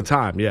this up at the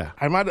time, yeah.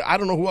 I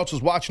don't know who else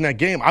was watching that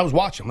game. I was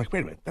watching. I'm like,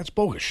 wait a minute, that's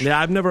bogus. Yeah,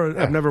 I've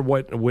never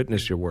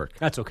witnessed your work.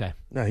 That's okay.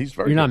 Yeah, he's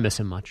very You're good. not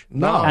missing much.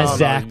 No, As no,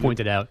 Zach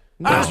pointed out.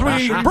 As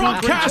we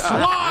broadcast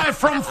live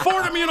from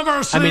Fordham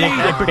University, I mean,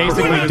 it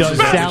basically women's does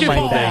sound like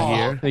that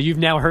basketball. here. You've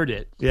now heard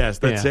it. Yes,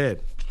 that's Yeah.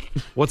 it.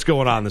 What's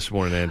going on this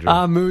morning,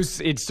 Andrew? Moose,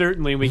 it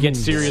certainly, we get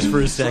serious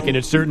for a second,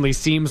 it certainly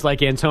seems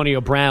like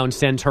Antonio Brown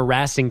sent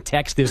harassing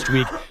text this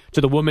week to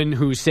the woman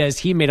who says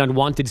he made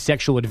unwanted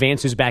sexual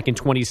advances back in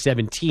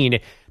 2017.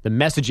 The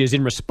messages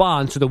in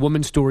response to the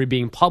woman's story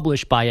being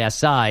published by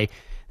SI.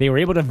 They were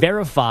able to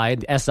verify,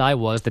 SI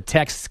was, the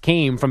texts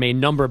came from a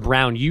number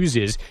Brown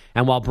uses,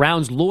 and while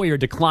Brown's lawyer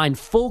declined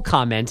full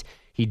comment,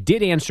 he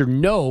did answer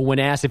no when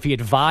asked if he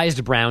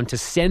advised Brown to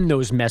send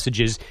those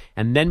messages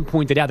and then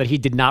pointed out that he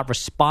did not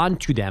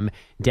respond to them.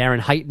 Darren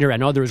Heitner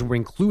and others were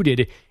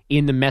included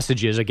in the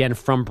messages, again,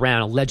 from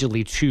Brown,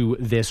 allegedly to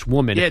this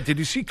woman. Yeah, did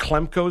you see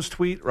Klemko's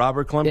tweet,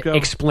 Robert Klemko?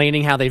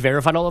 Explaining how they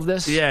verified all of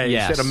this? Yeah, he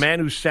Yes. said a man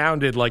who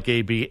sounded like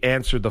AB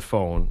answered the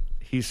phone.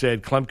 He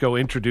said Klemko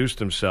introduced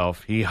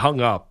himself. He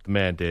hung up, the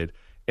man did.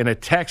 In a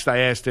text, I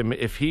asked him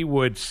if he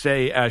would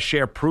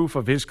share proof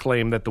of his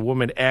claim that the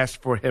woman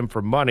asked for him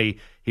for money.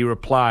 He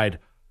replied,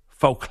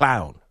 faux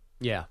clown.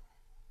 Yeah.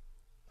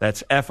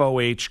 That's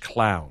FOH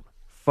clown.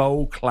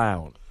 Faux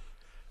clown.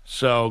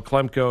 So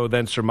Klemko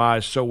then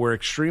surmised, so we're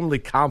extremely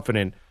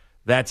confident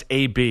that's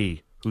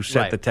AB who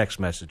sent Right. the text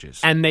messages.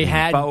 And they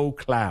had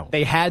faux clown.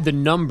 They had the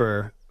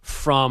number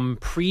from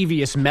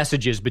previous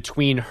messages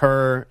between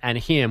her and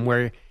him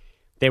where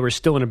they were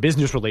still in a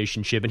business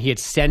relationship, and he had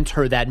sent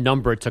her that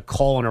number to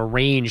call and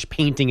arrange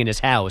painting in his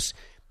house.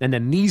 And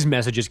then these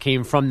messages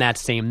came from that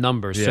same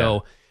number. Yeah.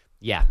 So,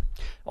 yeah.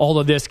 All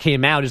of this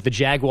came out as the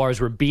Jaguars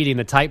were beating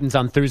the Titans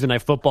on Thursday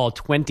Night Football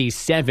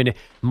 27.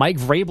 Mike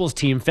Vrabel's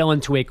team fell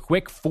into a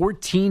quick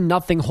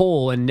 14-0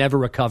 hole and never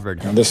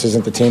recovered. This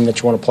isn't the team that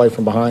you want to play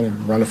from behind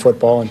and run the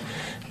football and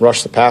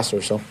rush the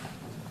passer. So,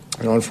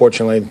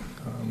 unfortunately,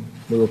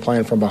 we were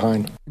playing from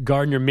behind.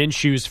 Gardner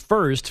Minshew's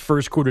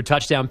first quarter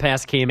touchdown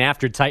pass came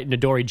after Titan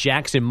Adoree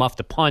Jackson muffed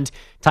a punt.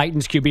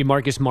 Titans QB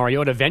Marcus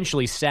Mariota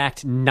eventually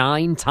sacked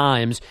 9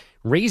 times,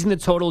 raising the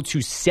total to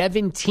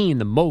 17,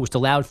 the most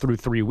allowed through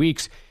 3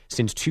 weeks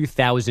since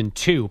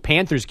 2002.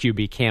 Panthers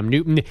QB Cam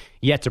Newton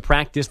yet to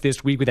practice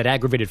this week with that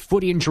aggravated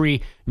foot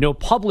injury. No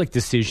public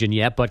decision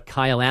yet, but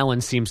Kyle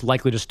Allen seems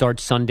likely to start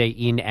Sunday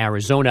in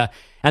Arizona.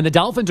 And the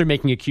Dolphins are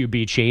making a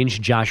QB change.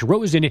 Josh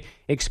Rosen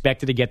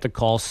expected to get the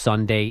call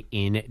Sunday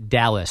in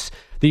Dallas.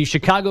 The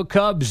Chicago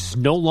Cubs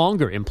no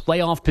longer in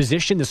playoff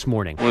position this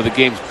morning. One of the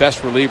game's best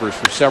relievers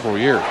for several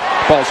years.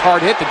 Ball's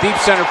hard hit to deep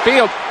center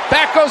field.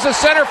 Back goes the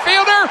center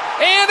fielder,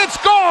 and it's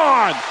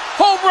gone!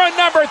 Home run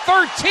number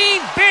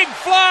 13, big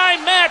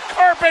fly, Matt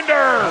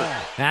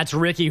Carpenter! That's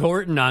Ricky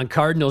Horton on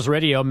Cardinals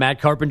radio. Matt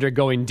Carpenter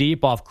going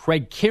deep off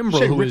Craig Kimbrell.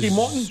 Say who Ricky is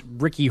Morton?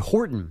 Ricky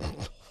Horton.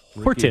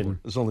 Horton.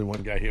 There's only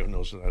one guy here who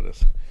knows who that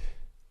is.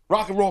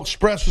 Rock and Roll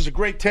Express was a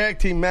great tag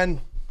team,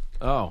 men.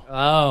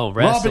 Oh,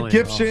 wrestling. Robert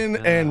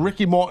Gibson and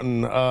Ricky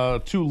Morton,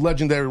 2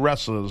 legendary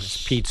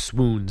wrestlers. Pete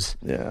Swoons.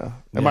 Yeah.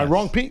 Am I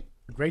wrong, Pete?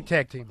 Great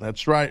tag team.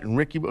 That's right. And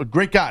Ricky,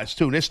 great guys,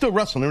 too. They're still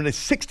wrestling. They're in their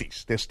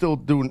 60s. They're still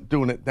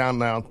doing it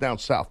down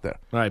south there.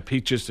 All right,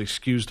 Pete just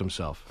excused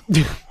himself.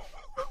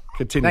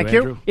 Continue, Thank you.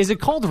 Andrew. Is it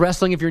called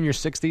wrestling if you're in your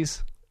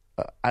 60s?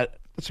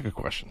 That's a good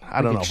question.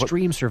 I don't know.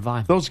 Extreme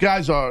Survival. Those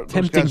guys are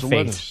Tempting fate.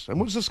 legends. And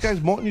what's this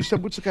guy's Morton? You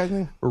said, what's the guy's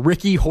name?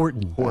 Ricky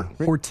Horton.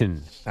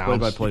 Horton.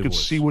 Play-by-play You could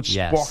voice. see what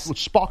Yes.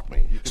 sparked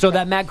me. So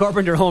that Matt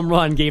Carpenter home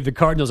run gave the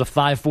Cardinals a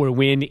 5-4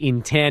 win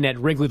in 10 at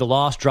Wrigley. The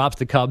loss drops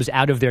the Cubs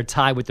out of their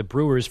tie with the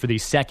Brewers for the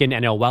second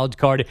NL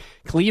wildcard.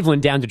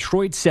 Cleveland down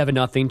Detroit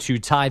 7-0 to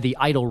tie the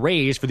idle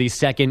Rays for the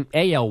second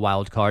AL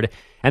wildcard.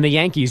 And the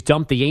Yankees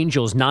dumped the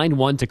Angels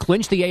 9-1 to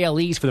clinch the AL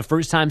East for the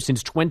first time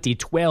since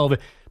 2012.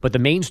 But the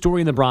main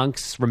story in the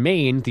Bronx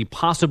remained the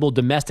possible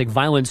domestic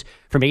violence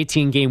from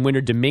 18-game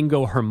winner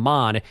Domingo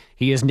Germán.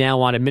 He is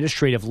now on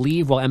administrative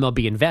leave while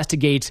MLB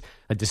investigates.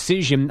 A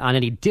decision on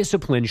any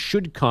discipline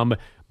should come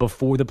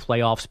before the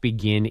playoffs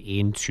begin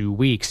in 2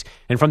 weeks.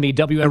 And from the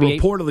WNBA... And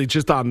reportedly,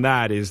 just on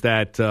that, is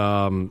that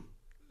so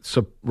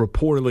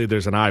reportedly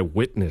there's an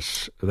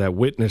eyewitness that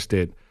witnessed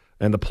it,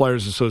 and the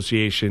Players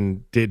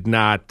Association did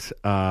not,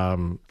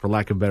 for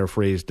lack of a better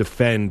phrase,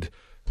 defend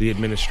the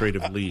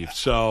administrative leave.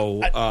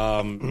 So,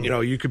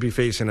 you could be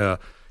facing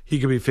he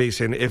could be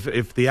facing,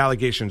 if the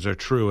allegations are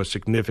true, a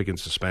significant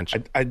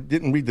suspension. I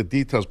didn't read the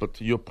details, but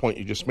to your point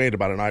you just made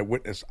about an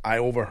eyewitness, I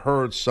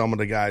overheard some of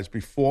the guys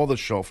before the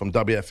show from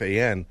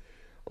WFAN,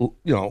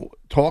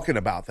 talking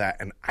about that,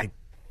 and I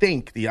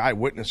think the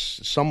eyewitness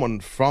is someone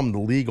from the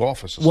league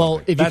office or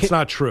something. That's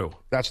not true.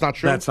 That's not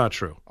true? That's not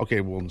true.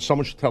 Okay, well,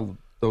 someone should tell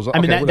those.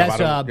 that's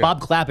Bob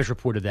Klapisch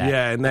reported that.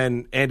 Yeah, and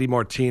then Andy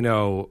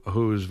Martino,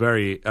 who's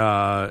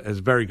has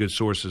very good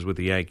sources with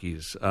the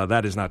Yankees.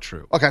 That is not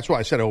true. Okay, that's why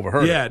I said I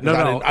overheard. Yeah, it, no.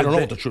 I don't know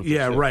what the truth is.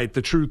 Yeah, right.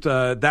 The truth,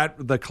 that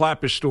the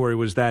Klapisch story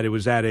was that it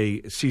was at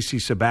a CC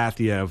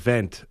Sabathia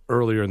event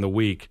earlier in the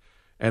week,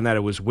 and that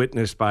it was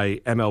witnessed by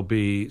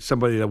MLB,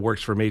 somebody that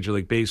works for Major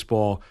League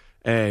Baseball,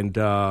 and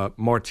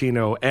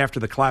Martino. After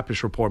the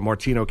Klapisch report,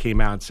 Martino came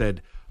out and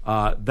said,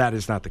 that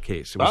is not the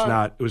case. It was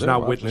not. It was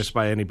not witnessed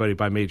by anybody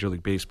by Major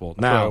League Baseball.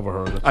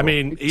 Now, I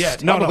mean, yeah,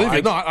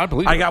 I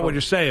believe I got what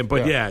you're saying,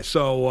 but yeah.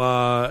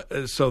 So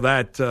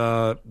that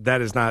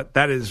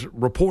is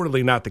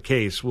reportedly not the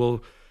case.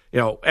 Well,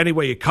 any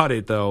way you cut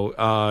it,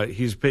 though,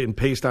 he's been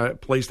placed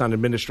on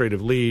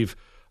administrative leave.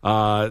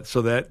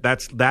 So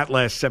that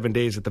lasts 7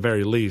 days at the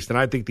very least, and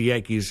I think the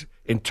Yankees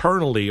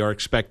internally are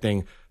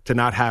expecting to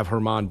not have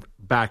Germán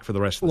back for the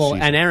rest of the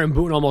season. And Aaron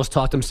Boone almost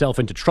talked himself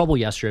into trouble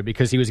yesterday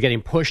because he was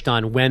getting pushed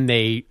on when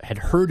they had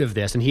heard of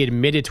this, and he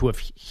admitted to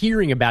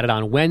hearing about it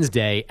on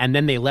Wednesday, and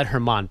then they let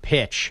Germán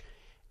pitch.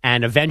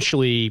 And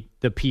eventually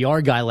the PR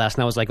guy last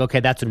night was like,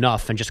 okay, that's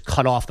enough, and just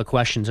cut off the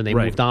questions, and they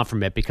moved on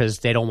from it because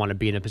they don't want to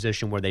be in a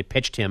position where they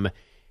pitched him,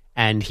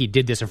 and he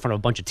did this in front of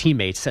a bunch of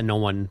teammates, and no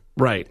one...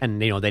 Right.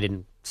 And, they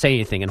didn't say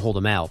anything and hold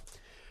him out.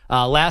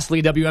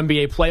 Lastly,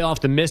 WNBA playoff.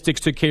 The Mystics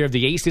took care of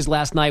the Aces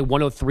last night,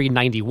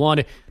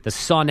 103-91. The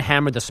Sun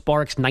hammered the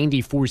Sparks,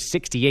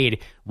 94-68.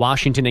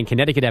 Washington and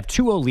Connecticut have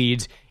 2-0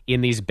 leads in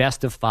these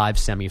best-of-5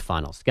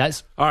 semifinals.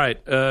 Guys? All right.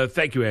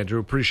 Thank you, Andrew.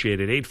 Appreciate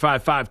it.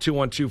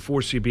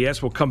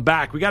 855-212-4CBS. We'll come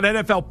back. We got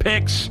NFL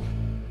picks.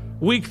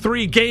 Week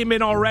 3 game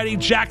in already.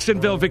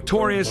 Jacksonville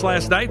victorious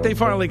last night. They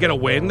finally get a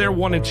win. They're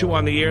 1-2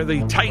 on the year.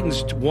 The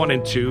Titans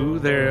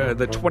 1-2. They're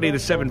the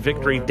 20-7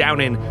 victory down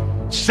in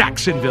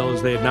Saxonville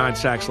as they had 9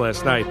 sacks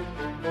last night.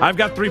 I've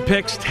got 3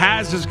 picks.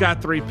 Taz has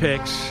got 3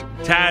 picks.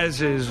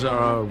 Taz is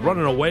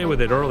running away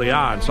with it early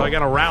on, so I got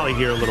to rally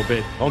here a little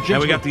bit.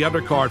 And we got the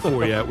undercard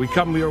for you. We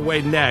come your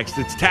way next.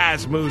 It's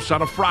Taz Moose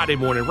on a Friday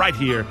morning right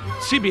here,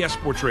 CBS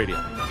Sports Radio.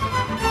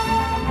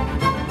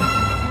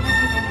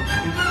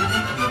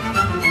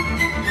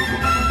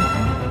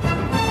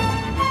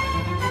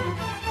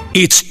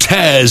 It's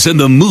Taz and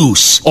the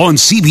Moose on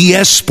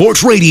CBS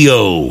Sports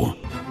Radio.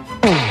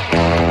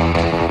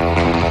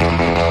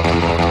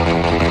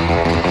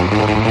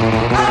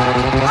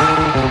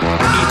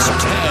 It's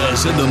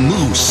Taz and the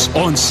Moose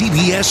on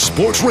CBS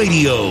Sports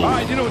Radio. All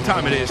right, you know what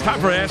time it is.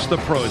 Time for Ask the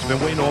Pros. Been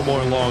waiting all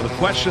morning long. The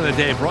question of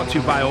the day brought to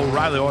you by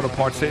O'Reilly Auto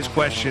Parts. Today's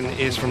question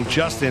is from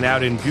Justin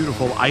out in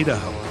beautiful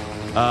Idaho.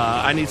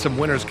 I need some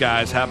winners,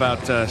 guys. How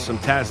about some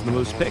Taz and the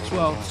Moose picks?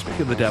 Well,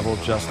 speaking of the devil,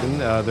 Justin,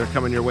 they're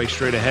coming your way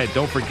straight ahead.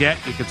 Don't forget,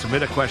 you can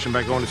submit a question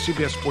by going to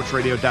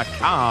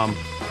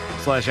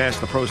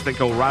cbssportsradio.com/askthepros. Think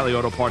O'Reilly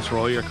Auto Parts for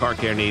all your car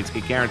care needs.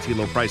 Get guaranteed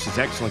low prices,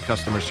 excellent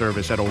customer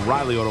service at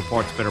O'Reilly Auto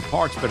Parts. Better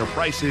parts, better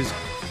prices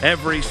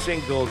every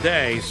single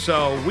day.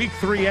 So, Week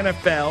 3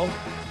 NFL.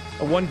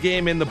 One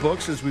game in the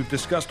books, as we've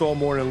discussed all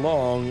morning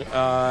long.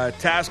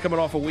 Taz coming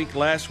off a week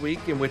last week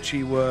in which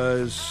he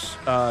was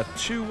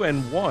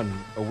 2-1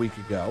 a week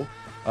ago,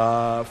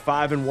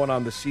 5-1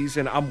 on the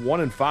season. I'm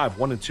 1-5,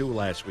 1-2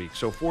 last week.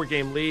 So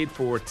 4-game lead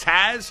for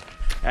Taz.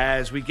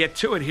 As we get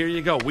to it, here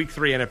you go. Week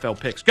 3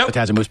 NFL picks. Go. The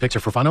Taz and Moose picks are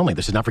for fun only.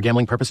 This is not for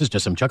gambling purposes,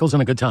 just some chuckles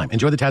and a good time.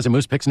 Enjoy the Taz and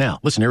Moose picks now.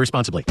 Listen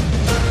irresponsibly.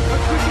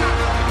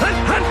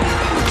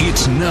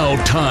 It's now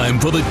time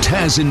for the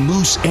Taz and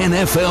Moose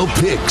NFL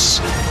picks.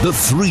 The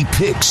 3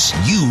 picks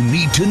you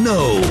need to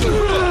know.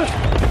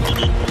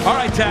 All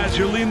right, Taz,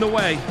 you're leading the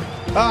way.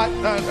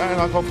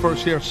 I'll go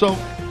first here. So,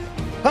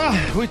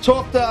 we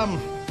talked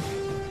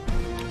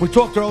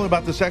earlier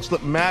about this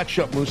excellent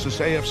matchup, Moose, this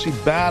AFC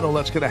battle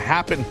that's going to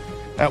happen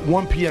at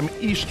 1 p.m.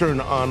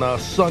 Eastern on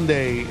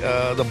Sunday.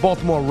 The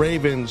Baltimore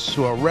Ravens,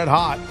 who are red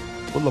hot,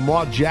 with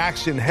Lamar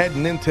Jackson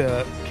heading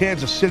into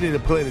Kansas City to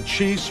play the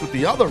Chiefs with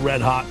the other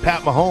red-hot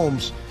Pat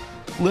Mahomes.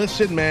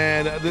 Listen,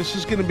 man, this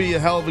is going to be a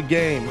hell of a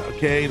game,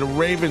 okay? The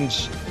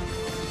Ravens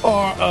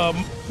are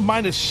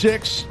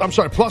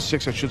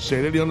 +6, I should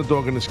say. They're the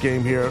underdog in this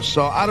game here.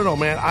 So, I don't know,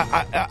 man.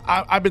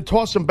 I've been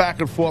tossing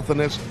back and forth on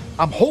this.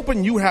 I'm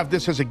hoping you have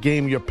this as a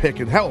game you're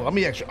picking. Hell, let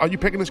me ask you, are you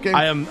picking this game?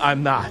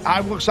 I'm not. I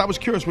was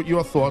curious what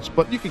your thoughts,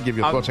 but you can give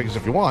your thoughts, I guess,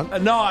 if you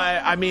want. No,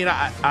 I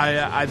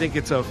think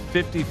it's a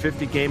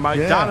 50-50 game.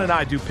 Don and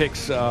I do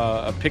picks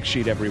a pick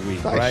sheet every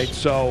week, nice. Right?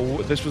 So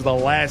this was the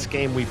last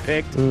game we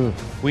picked.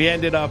 We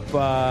ended up,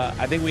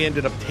 I think we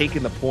ended up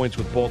taking the points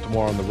with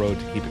Baltimore on the road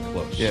to keep it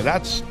close. Yeah,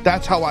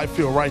 that's how I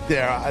feel right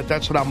there.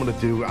 That's what I'm going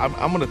to do.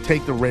 I'm going to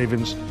take the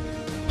Ravens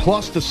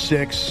plus the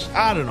 6.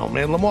 I don't know,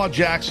 man. Lamar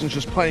Jackson's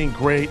just playing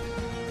great.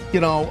 You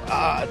know,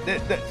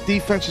 the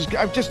defense is.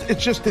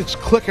 It's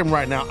clicking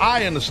right now.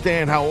 I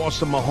understand how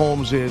awesome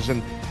Mahomes is,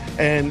 and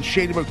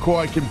Shady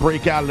McCoy can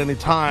break out at any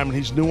time, and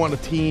he's new on the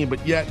team,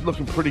 but yet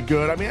looking pretty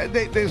good. I mean,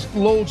 there's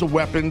loads of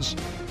weapons.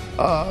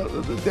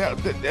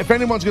 If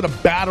anyone's going to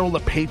battle the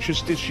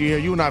Patriots this year,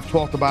 you and I have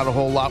talked about it a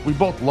whole lot. We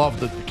both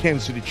love the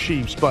Kansas City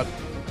Chiefs, but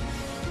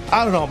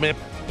I don't know, man.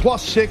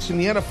 +6 in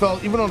the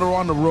NFL, even though they're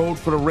on the road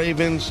for the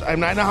Ravens. I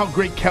mean, I know how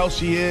great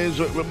Kelsey is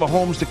with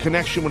Mahomes, the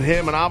connection with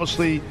him, and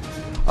obviously,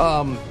 like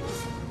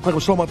I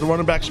was talking about the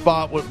running back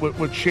spot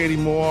with Shady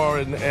Moore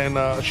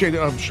and Shady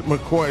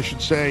McCoy, I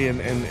should say,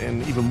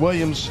 and even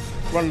Williams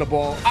running the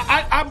ball.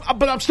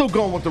 But I'm still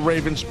going with the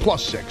Ravens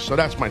 +6, so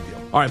that's my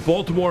deal. All right,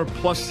 Baltimore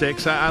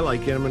 +6. I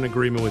like it. I'm in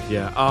agreement with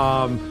you.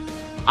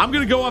 I'm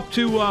going to go up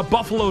to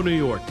Buffalo, New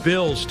York.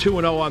 Bills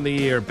 2-0 on the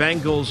year.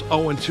 Bengals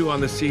 0-2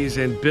 on the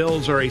season.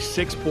 Bills are a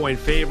 6-point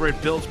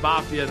favorite. Bills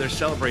Mafia, they're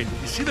celebrating.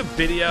 You see the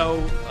video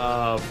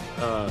of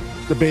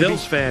the baby?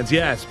 Bills fans?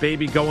 Yes,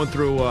 baby going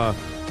through,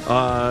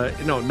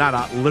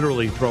 not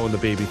literally throwing the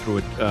baby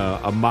through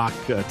a mock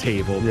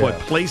table, but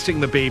placing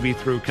the baby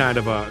through kind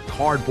of a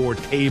cardboard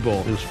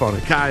table. It was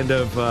funny. Kind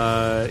of,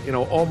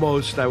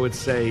 almost, I would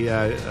say,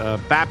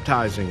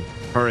 baptizing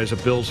her as a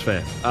Bills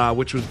fan,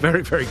 which was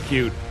very, very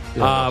cute.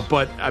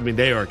 But, I mean,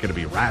 they are going to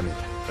be rabid.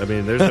 I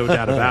mean, there's no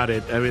doubt about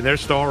it. I mean, they're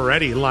still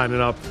already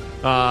lining up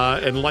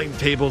and lighting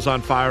tables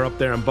on fire up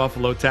there in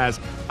Buffalo. Taz,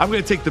 I'm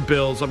going to take the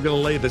Bills. I'm going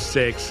to lay the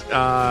 6.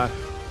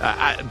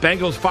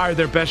 Bengals fired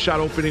their best shot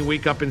opening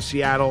week up in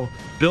Seattle.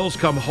 Bills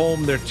come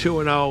home. They're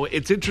 2-0.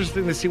 It's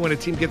interesting to see when a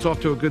team gets off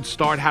to a good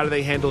start, how do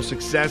they handle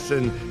success,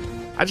 and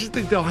I just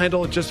think they'll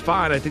handle it just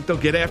fine. I think they'll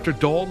get after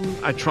Dalton.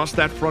 I trust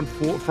that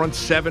front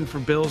 7 for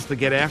Bills to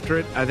get after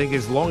it. I think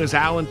as long as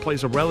Allen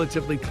plays a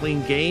relatively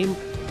clean game,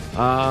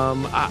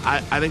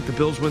 I think the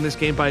Bills win this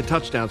game by a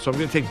touchdown. So I'm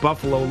going to take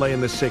Buffalo laying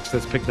the 6.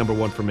 That's pick number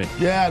 1 for me.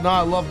 Yeah, no,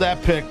 I love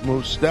that pick,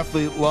 Moose.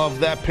 Definitely love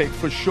that pick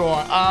for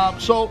sure.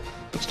 So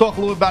let's talk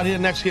a little about here.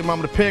 The next game I'm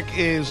going to pick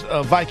is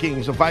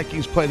Vikings. The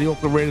Vikings play the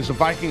Oakland Raiders. The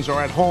Vikings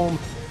are at home.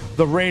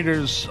 The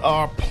Raiders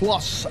are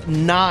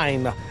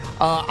 +9.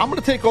 I'm going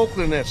to take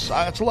Oakland in this.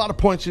 It's a lot of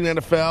points in the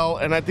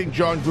NFL, and I think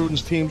John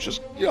Gruden's team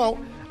just,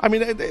 I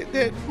mean,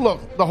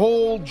 look, the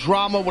whole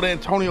drama with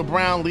Antonio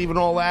Brown leaving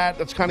all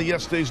that's kind of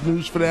yesterday's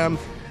news for them.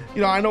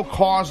 You know, I know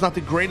Carr's not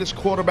the greatest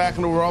quarterback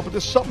in the world, but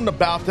there's something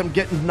about them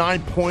getting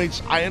 9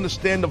 points. I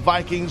understand the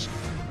Vikings.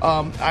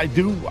 I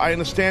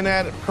understand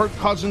that. Kirk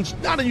Cousins,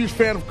 not a huge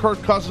fan of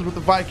Kirk Cousins with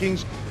the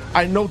Vikings.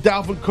 I know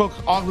Dalvin Cook,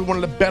 arguably one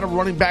of the better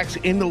running backs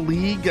in the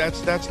league.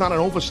 That's not an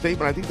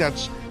overstatement. I think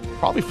that's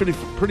probably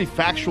pretty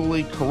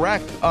factually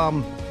correct.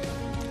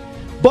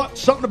 But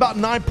something about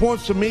 9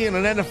 points to me in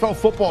an NFL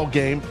football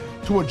game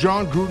to a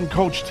John Gruden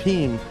coach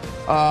team.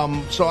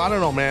 So I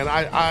don't know, man.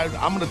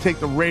 I'm going to take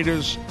the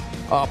Raiders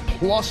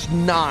plus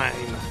 9.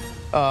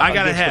 I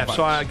got a half,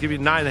 so I'll give you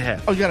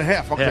 9.5. Oh, you got a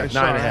half? Okay, yeah,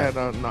 sorry, 9.5.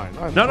 I had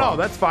 9. No,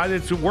 that's fine.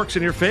 It works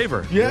in your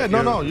favor. Yeah,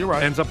 you're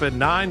right. Ends up at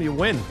 9, you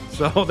win.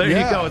 So there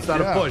you go. It's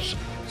not a push.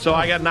 So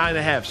I got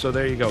 9.5. So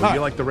there you go.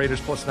 You like the Raiders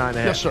plus 9.5?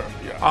 Yes, sir.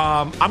 Yeah.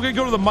 I'm going to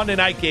go to the Monday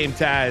night game,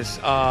 Taz.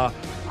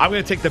 I'm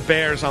going to take the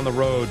Bears on the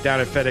road down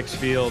at FedEx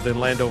Field in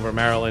Landover,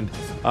 Maryland,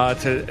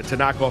 to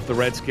knock off the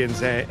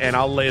Redskins, and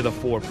I'll lay the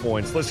 4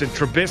 points. Listen,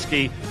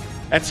 Trubisky.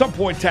 At some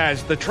point,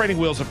 Taz, the training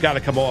wheels have got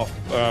to come off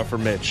for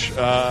Mitch, you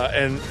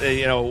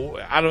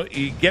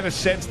get a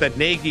sense that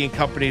Nagy and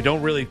company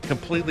don't really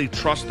completely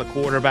trust the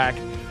quarterback.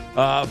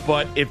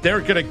 But if they're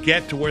going to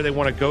get to where they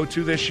want to go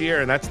to this year,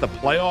 and that's the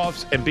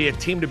playoffs, and be a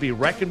team to be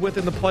reckoned with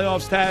in the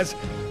playoffs, Taz,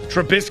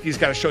 Trubisky's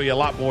got to show you a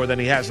lot more than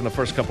he has in the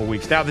first couple of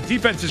weeks. Now, the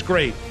defense is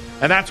great,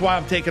 and that's why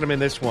I'm taking him in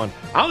this one.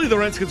 I don't think the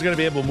Redskins are going to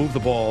be able to move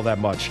the ball that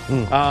much.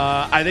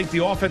 I think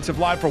the offensive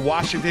line for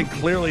Washington,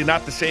 clearly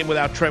not the same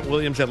without Trent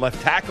Williams at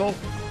left tackle.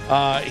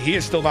 He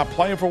is still not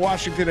playing for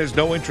Washington. Has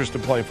no interest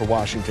in playing for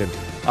Washington.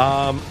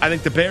 I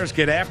think the Bears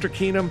get after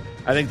Keenum.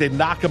 I think they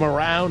knock him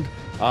around.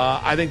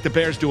 I think the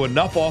Bears do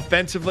enough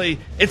offensively.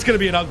 It's going to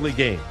be an ugly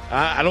game.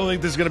 I don't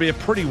think this is going to be a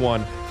pretty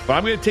one. But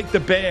I'm going to take the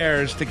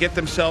Bears to get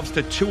themselves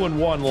to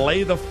 2-1,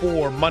 lay the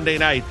 4 Monday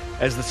night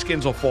as the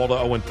Skins will fall to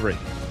 0-3.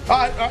 All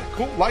right,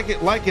 cool. Like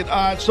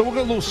it. So we're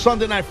going to lose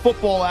Sunday night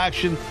football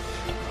action.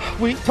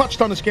 We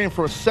touched on this game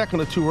for a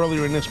second or two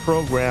earlier in this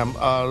program.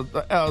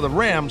 The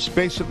Rams,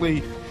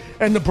 basically,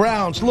 and the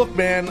Browns. Look,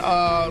 man,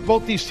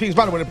 both these teams,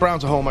 by the way, the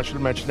Browns are home, I should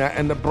have mentioned that,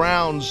 and the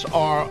Browns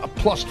are a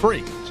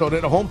 +3. So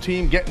they're the home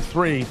team getting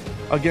 3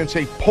 against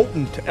a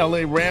potent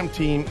L.A. Ram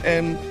team.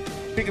 And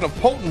speaking of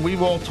potent,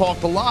 we've all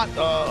talked a lot,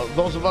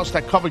 those of us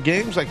that cover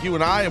games like you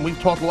and I, and we've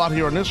talked a lot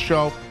here on this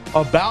show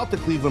about the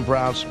Cleveland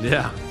Browns.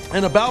 Yeah.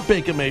 And about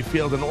Baker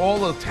Mayfield and all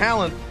the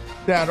talent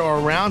that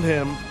are around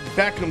him,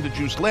 Beckham, the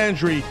Juice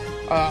Landry,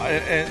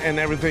 and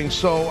everything.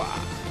 So,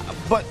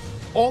 but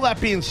all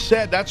that being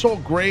said, that's all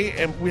great,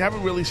 and we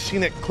haven't really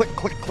seen it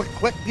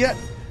click yet.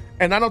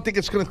 And I don't think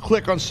it's going to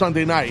click on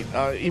Sunday night,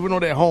 even though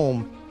they're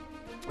home.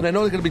 And I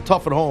know they're going to be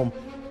tough at home.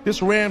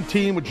 This Ram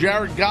team with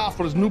Jared Goff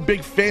with his new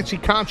big fancy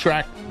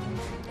contract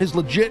is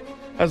legit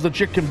as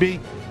legit can be.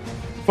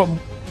 From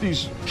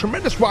these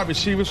tremendous wide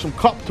receivers, from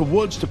Kupp to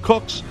Woods to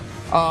Cooks,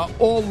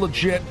 all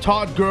legit.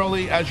 Todd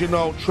Gurley, as you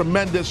know,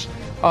 tremendous.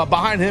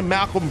 Behind him,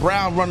 Malcolm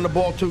Brown running the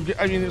ball too.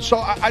 I mean, so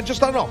I just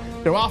don't know.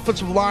 Their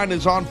offensive line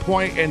is on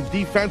point, and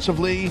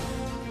defensively,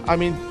 I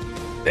mean,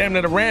 damn,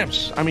 they're the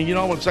Rams. I mean, you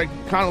know, it's like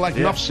kind of like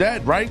enough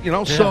said, right? You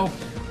know, so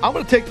I'm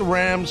going to take the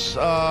Rams,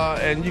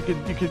 and you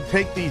could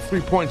take the 3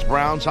 points,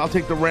 Browns. I'll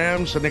take the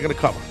Rams, and they're going to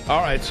cover.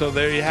 All right, so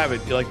there you have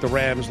it. You like the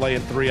Rams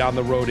laying 3 on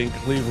the road in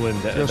Cleveland.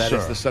 Yes, that sir.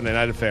 is the Sunday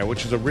night affair,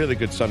 which is a really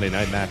good Sunday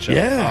night matchup.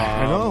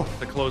 Yeah, I know.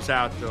 To close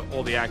out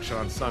all the action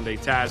on Sunday,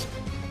 Taz.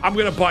 I'm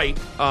going to bite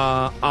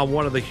on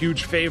one of the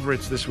huge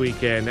favorites this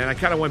weekend, and I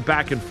kind of went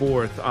back and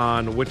forth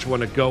on which one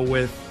to go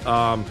with.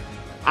 I'm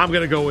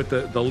going to go with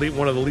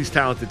one of the least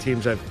talented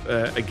teams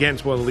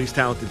against one of the least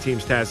talented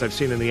teams, Taz, I've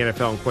seen in the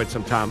NFL in quite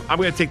some time. I'm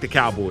going to take the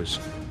Cowboys.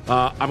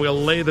 I'm going to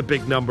lay the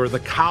big number,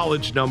 the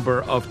college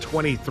number of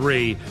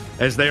 23,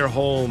 as they are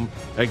home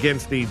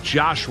against the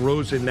Josh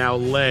Rosen now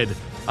led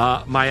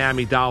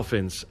Miami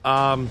Dolphins.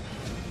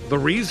 The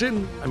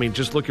reason, I mean,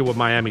 just look at what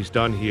Miami's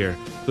done here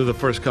through the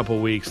first couple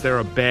of weeks. They're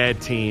a bad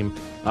team.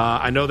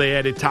 I know they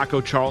added Taco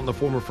Charlton, the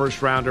former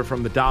first-rounder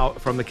from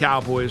the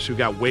Cowboys, who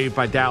got waived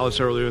by Dallas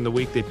earlier in the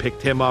week. They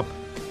picked him up.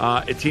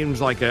 It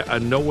seems like a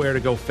nowhere to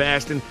go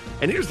fast. And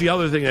here's the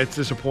other thing that's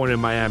disappointing in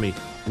Miami.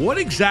 What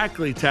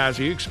exactly, Taz,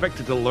 are you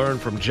expected to learn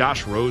from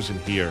Josh Rosen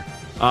here,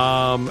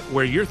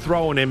 where you're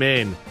throwing him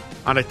in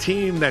on a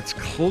team that's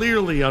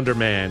clearly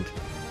undermanned,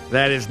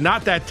 that is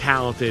not that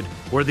talented,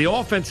 where the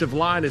offensive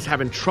line is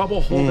having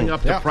trouble holding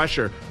up the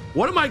pressure?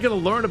 What am I going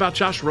to learn about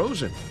Josh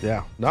Rosen?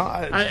 Yeah. No,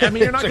 I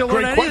mean, you're not going to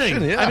learn anything.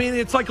 Question, yeah. I mean,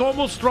 it's like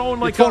almost throwing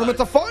like him at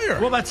the fire.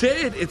 Well, that's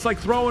it. It's like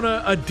throwing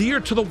a deer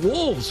to the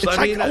wolves. It's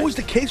always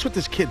the case with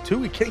this kid,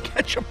 too. He can't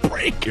catch a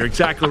break. You're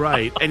exactly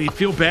right. And you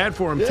feel bad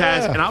for him,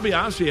 Taz. And I'll be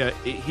honest with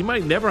you, he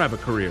might never have a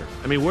career.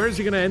 I mean, where is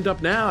he going to end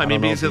up now? I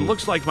mean, because it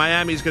looks like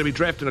Miami's going to be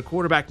drafting a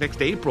quarterback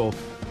next April.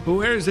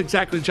 Where is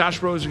exactly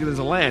Josh Rosen going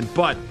to land?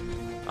 But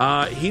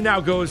he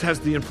now has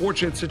the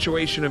unfortunate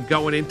situation of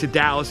going into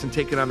Dallas and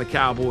taking on the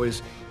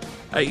Cowboys.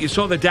 You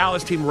saw the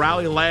Dallas team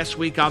rally last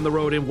week on the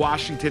road in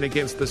Washington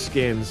against the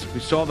Skins. We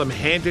saw them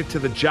hand it to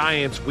the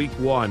Giants week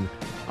 1.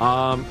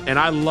 And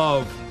I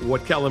love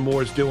what Kellen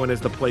Moore's doing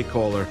as the play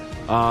caller.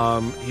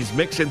 He's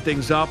mixing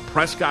things up.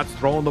 Prescott's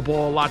throwing the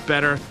ball a lot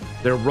better.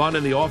 Their run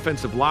in the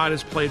offensive line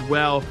has played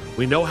well.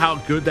 We know how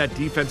good that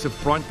defensive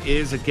front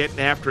is at getting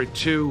after it,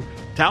 too.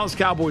 Dallas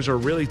Cowboys are a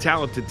really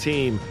talented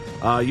team.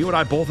 You and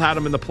I both had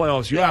them in the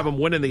playoffs. You have them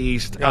winning the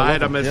East. Yeah, I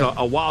had them as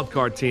a wild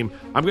card team.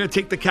 I'm going to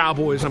take the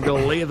Cowboys. I'm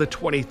going to lay the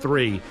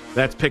 23.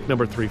 That's pick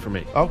number 3 for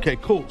me. Okay,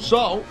 cool.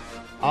 So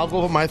I'll go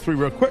over my 3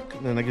 real quick,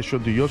 and then I guess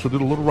you'll do yours. We'll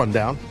do a little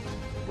rundown.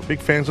 We're big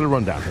fans of the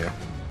rundown here.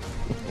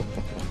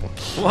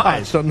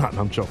 Why? So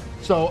I'm joking.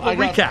 So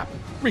recap.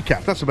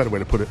 Recap. That's a better way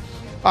to put it.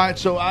 All right,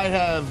 so I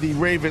have the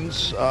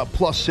Ravens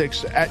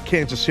 +6 at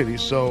Kansas City.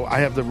 So I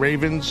have the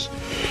Ravens.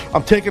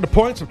 I'm taking the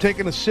points. I'm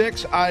taking the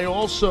 6. I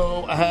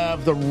also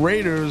have the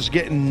Raiders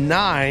getting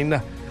 9.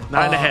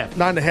 9.5.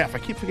 9.5. I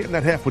keep forgetting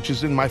that half, which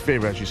is in my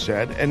favor, as you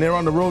said. And they're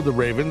on the road, the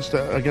Ravens,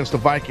 against the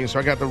Vikings. So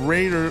I got the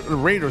Raiders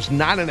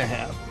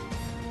 9.5.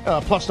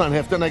 Plus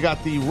 9.5. Then I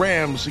got the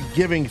Rams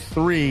giving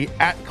 3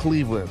 at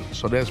Cleveland.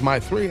 So there's my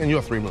 3 and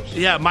your 3 moves.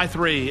 Yeah, my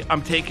 3.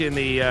 I'm taking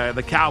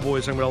the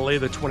Cowboys. I'm going to lay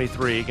the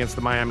 23 against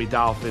the Miami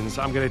Dolphins.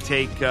 I'm going to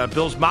take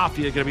Bills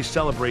Mafia. Going to be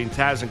celebrating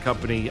Taz and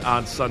company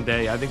on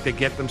Sunday. I think they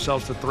get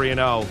themselves to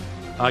 3-0.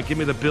 Give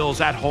me the Bills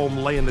at home,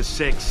 laying the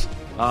 6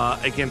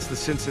 against the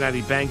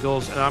Cincinnati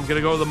Bengals. And I'm going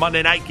to go to the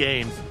Monday night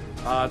game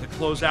to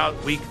close out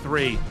Week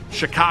 3.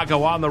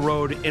 Chicago on the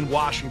road in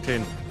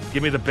Washington.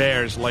 Give me the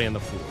Bears laying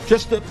the 4.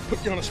 Just to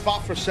put you on the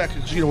spot for a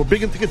second, because, we're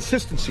big into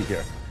consistency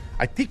here.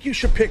 I think you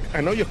should pick, I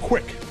know you're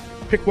quick,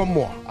 pick one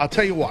more. I'll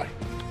tell you why.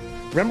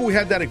 Remember we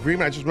had that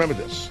agreement, I just remember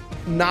this,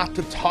 not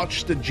to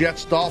touch the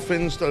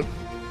Jets-Dolphins,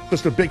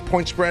 because the big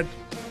point spread.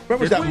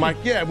 Remember that, Mike?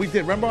 Yeah, we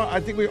did. Remember,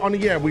 I think we on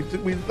the air, we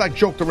like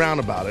joked around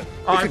about it.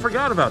 Oh, I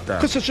forgot about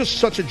that. Because it's just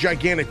such a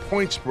gigantic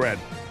point spread.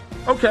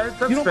 Okay,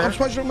 that's fair. I'm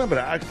surprised you remember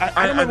that.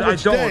 I don't remember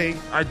which day.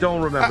 I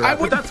don't remember that,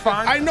 but that's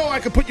fine. I know I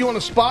could put you on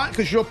the spot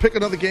because you'll pick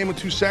another game in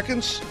 2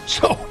 seconds.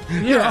 So,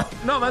 yeah.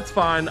 No, that's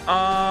fine.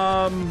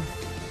 Well,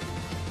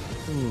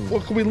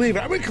 can we leave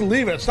it? We can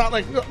leave it. It's not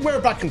like we're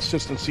about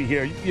consistency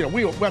here.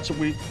 That's what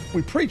we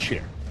preach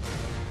here.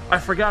 I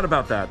forgot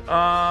about that.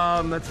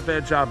 That's a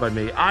bad job by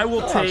me. I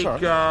will take...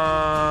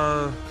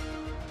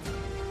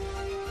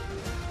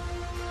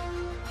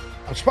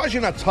 I'm surprised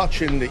you're not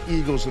touching the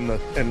Eagles and the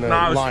No,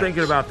 I was Lions.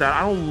 thinking about that.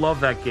 I don't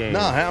love that game. No,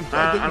 I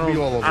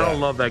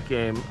don't love that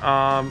game.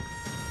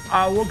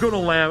 We'll go to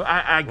Lamb.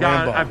 I've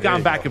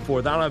gone back and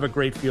forth. I don't have a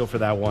great feel for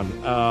that one.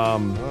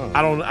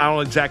 I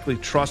don't exactly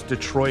trust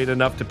Detroit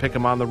enough to pick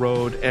them on the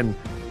road, and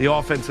the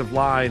offensive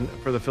line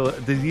for the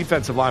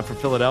defensive line for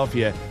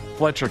Philadelphia.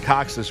 Fletcher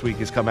Cox this week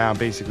has come out and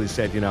basically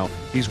said,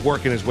 he's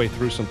working his way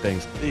through some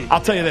things. I'll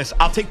tell you this.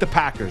 I'll take the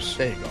Packers.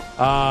 There you go.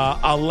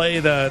 I'll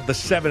lay the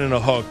 7 and a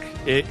hook.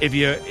 If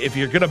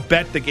you're going to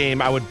bet the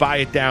game, I would buy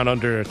it down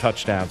under a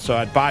touchdown. So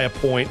I'd buy a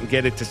point and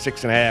get it to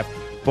 6.5.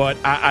 But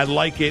I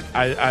like it.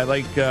 I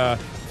like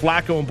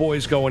Flacco and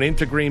boys going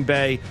into Green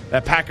Bay.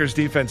 That Packers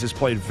defense has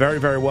played very,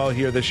 very well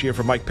here this year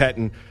for Mike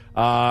Pettin.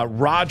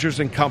 Rodgers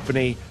and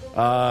company.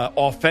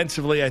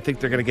 Offensively, I think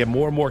they're going to get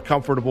more and more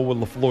comfortable with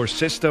LaFleur's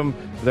system.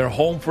 They're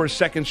home for a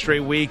second straight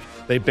week.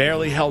 They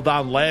barely held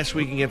on last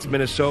week against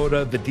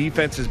Minnesota. The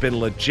defense has been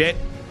legit.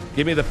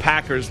 Give me the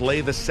Packers,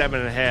 lay the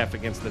 7.5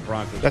 against the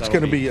Broncos. That's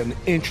going to be an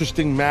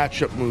interesting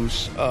matchup,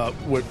 Moose,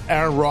 with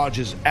Aaron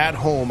Rodgers at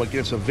home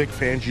against a Vic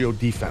Fangio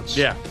defense.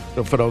 Yeah.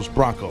 For those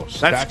Broncos.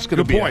 That's going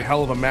to be a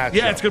hell of a matchup.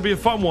 Yeah, it's going to be a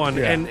fun one.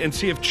 Yeah. And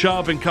see if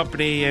Chubb and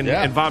company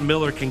and Von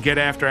Miller can get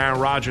after Aaron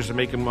Rodgers and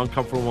make him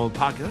uncomfortable in the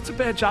pocket. That's a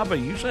bad job. But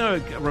usually I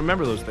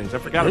remember those things. I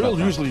forgot about that.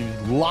 They're usually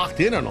locked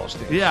in on those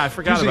things. Yeah, I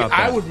forgot about that.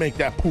 I would make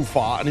that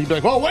poof-ah, and he'd be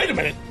like, oh, wait a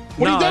minute.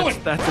 What are you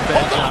doing? That's a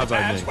bad job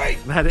by me.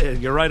 Wait. That is,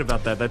 you're right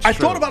about that. That's I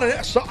true. thought about it. I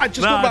just thought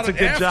about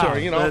it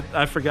after. Job.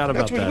 I forgot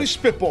about that. We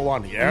spitball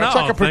on the air. No, it's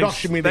like a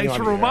production meeting. Thanks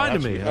for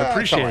reminding me. I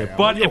appreciate it.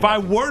 But if I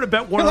were to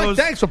bet one of those,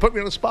 thanks for putting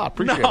me on the spot.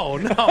 Appreciate it.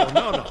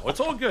 No. It's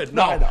all good.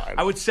 No,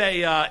 I would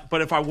say.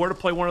 But if I were to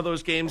play one of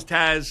those games,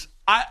 Taz,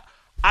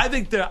 I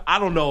think that I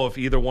don't know if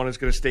either one is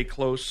going to stay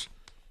close.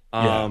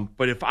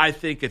 But if I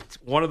think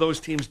it's one of those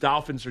teams,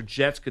 Dolphins or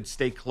Jets, could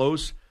stay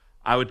close,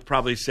 I would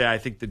probably say I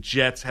think the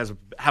Jets have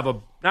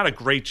a not a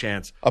great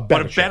chance, but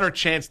a better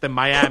chance than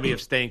Miami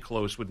of staying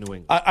close with New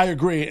England. I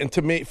agree, and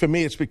for me,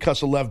 it's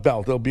because of Lev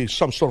Bell. There'll be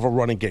some sort of a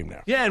running game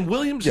there. Yeah, and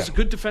Williams is a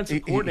good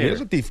defensive coordinator. He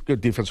is a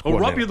good defensive He'll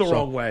coordinator. rub you the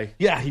wrong way.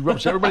 Yeah, he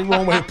rubs everybody the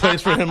wrong way who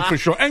plays for him for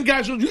sure, and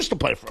guys who used to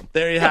play for him.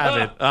 There you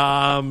have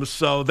it.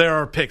 So there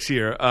are picks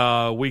here.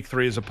 Week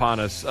 3 is upon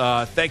us.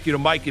 Thank you to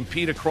Mike and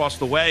Pete across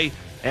the way.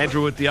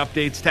 Andrew with the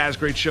updates. Taz,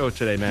 great show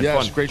today, man.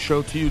 Yes, fun. Great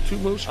show to you too,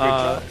 Moose. Great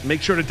job.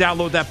 Make sure to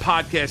download that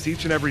podcast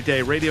each and every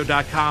day.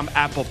 Radio.com,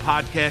 Apple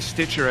Podcast,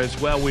 Stitcher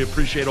as well. We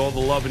appreciate all the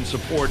love and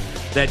support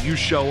that you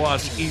show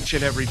us each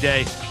and every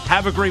day.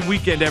 Have a great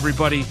weekend,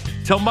 everybody.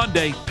 Till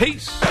Monday,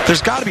 peace.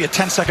 There's got to be a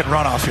 10-second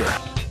runoff here.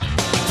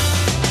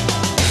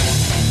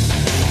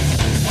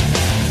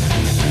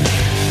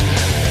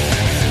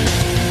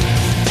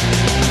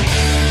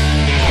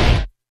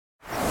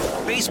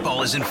 Baseball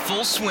Football is in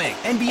full swing.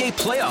 NBA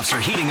playoffs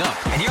are heating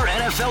up, and your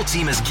NFL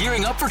team is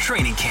gearing up for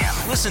training camp.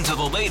 Listen to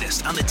the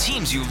latest on the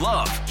teams you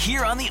love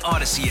here on the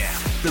Odyssey app.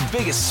 The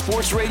biggest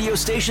sports radio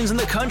stations in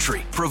the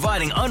country,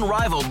 providing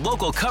unrivaled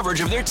local coverage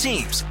of their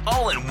teams,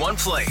 all in one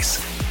place.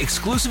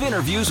 Exclusive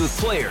interviews with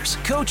players,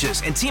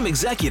 coaches, and team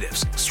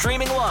executives,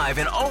 streaming live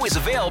and always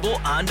available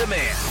on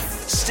demand.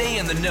 Stay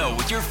in the know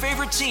with your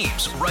favorite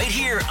teams right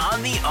here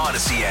on the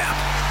Odyssey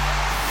app.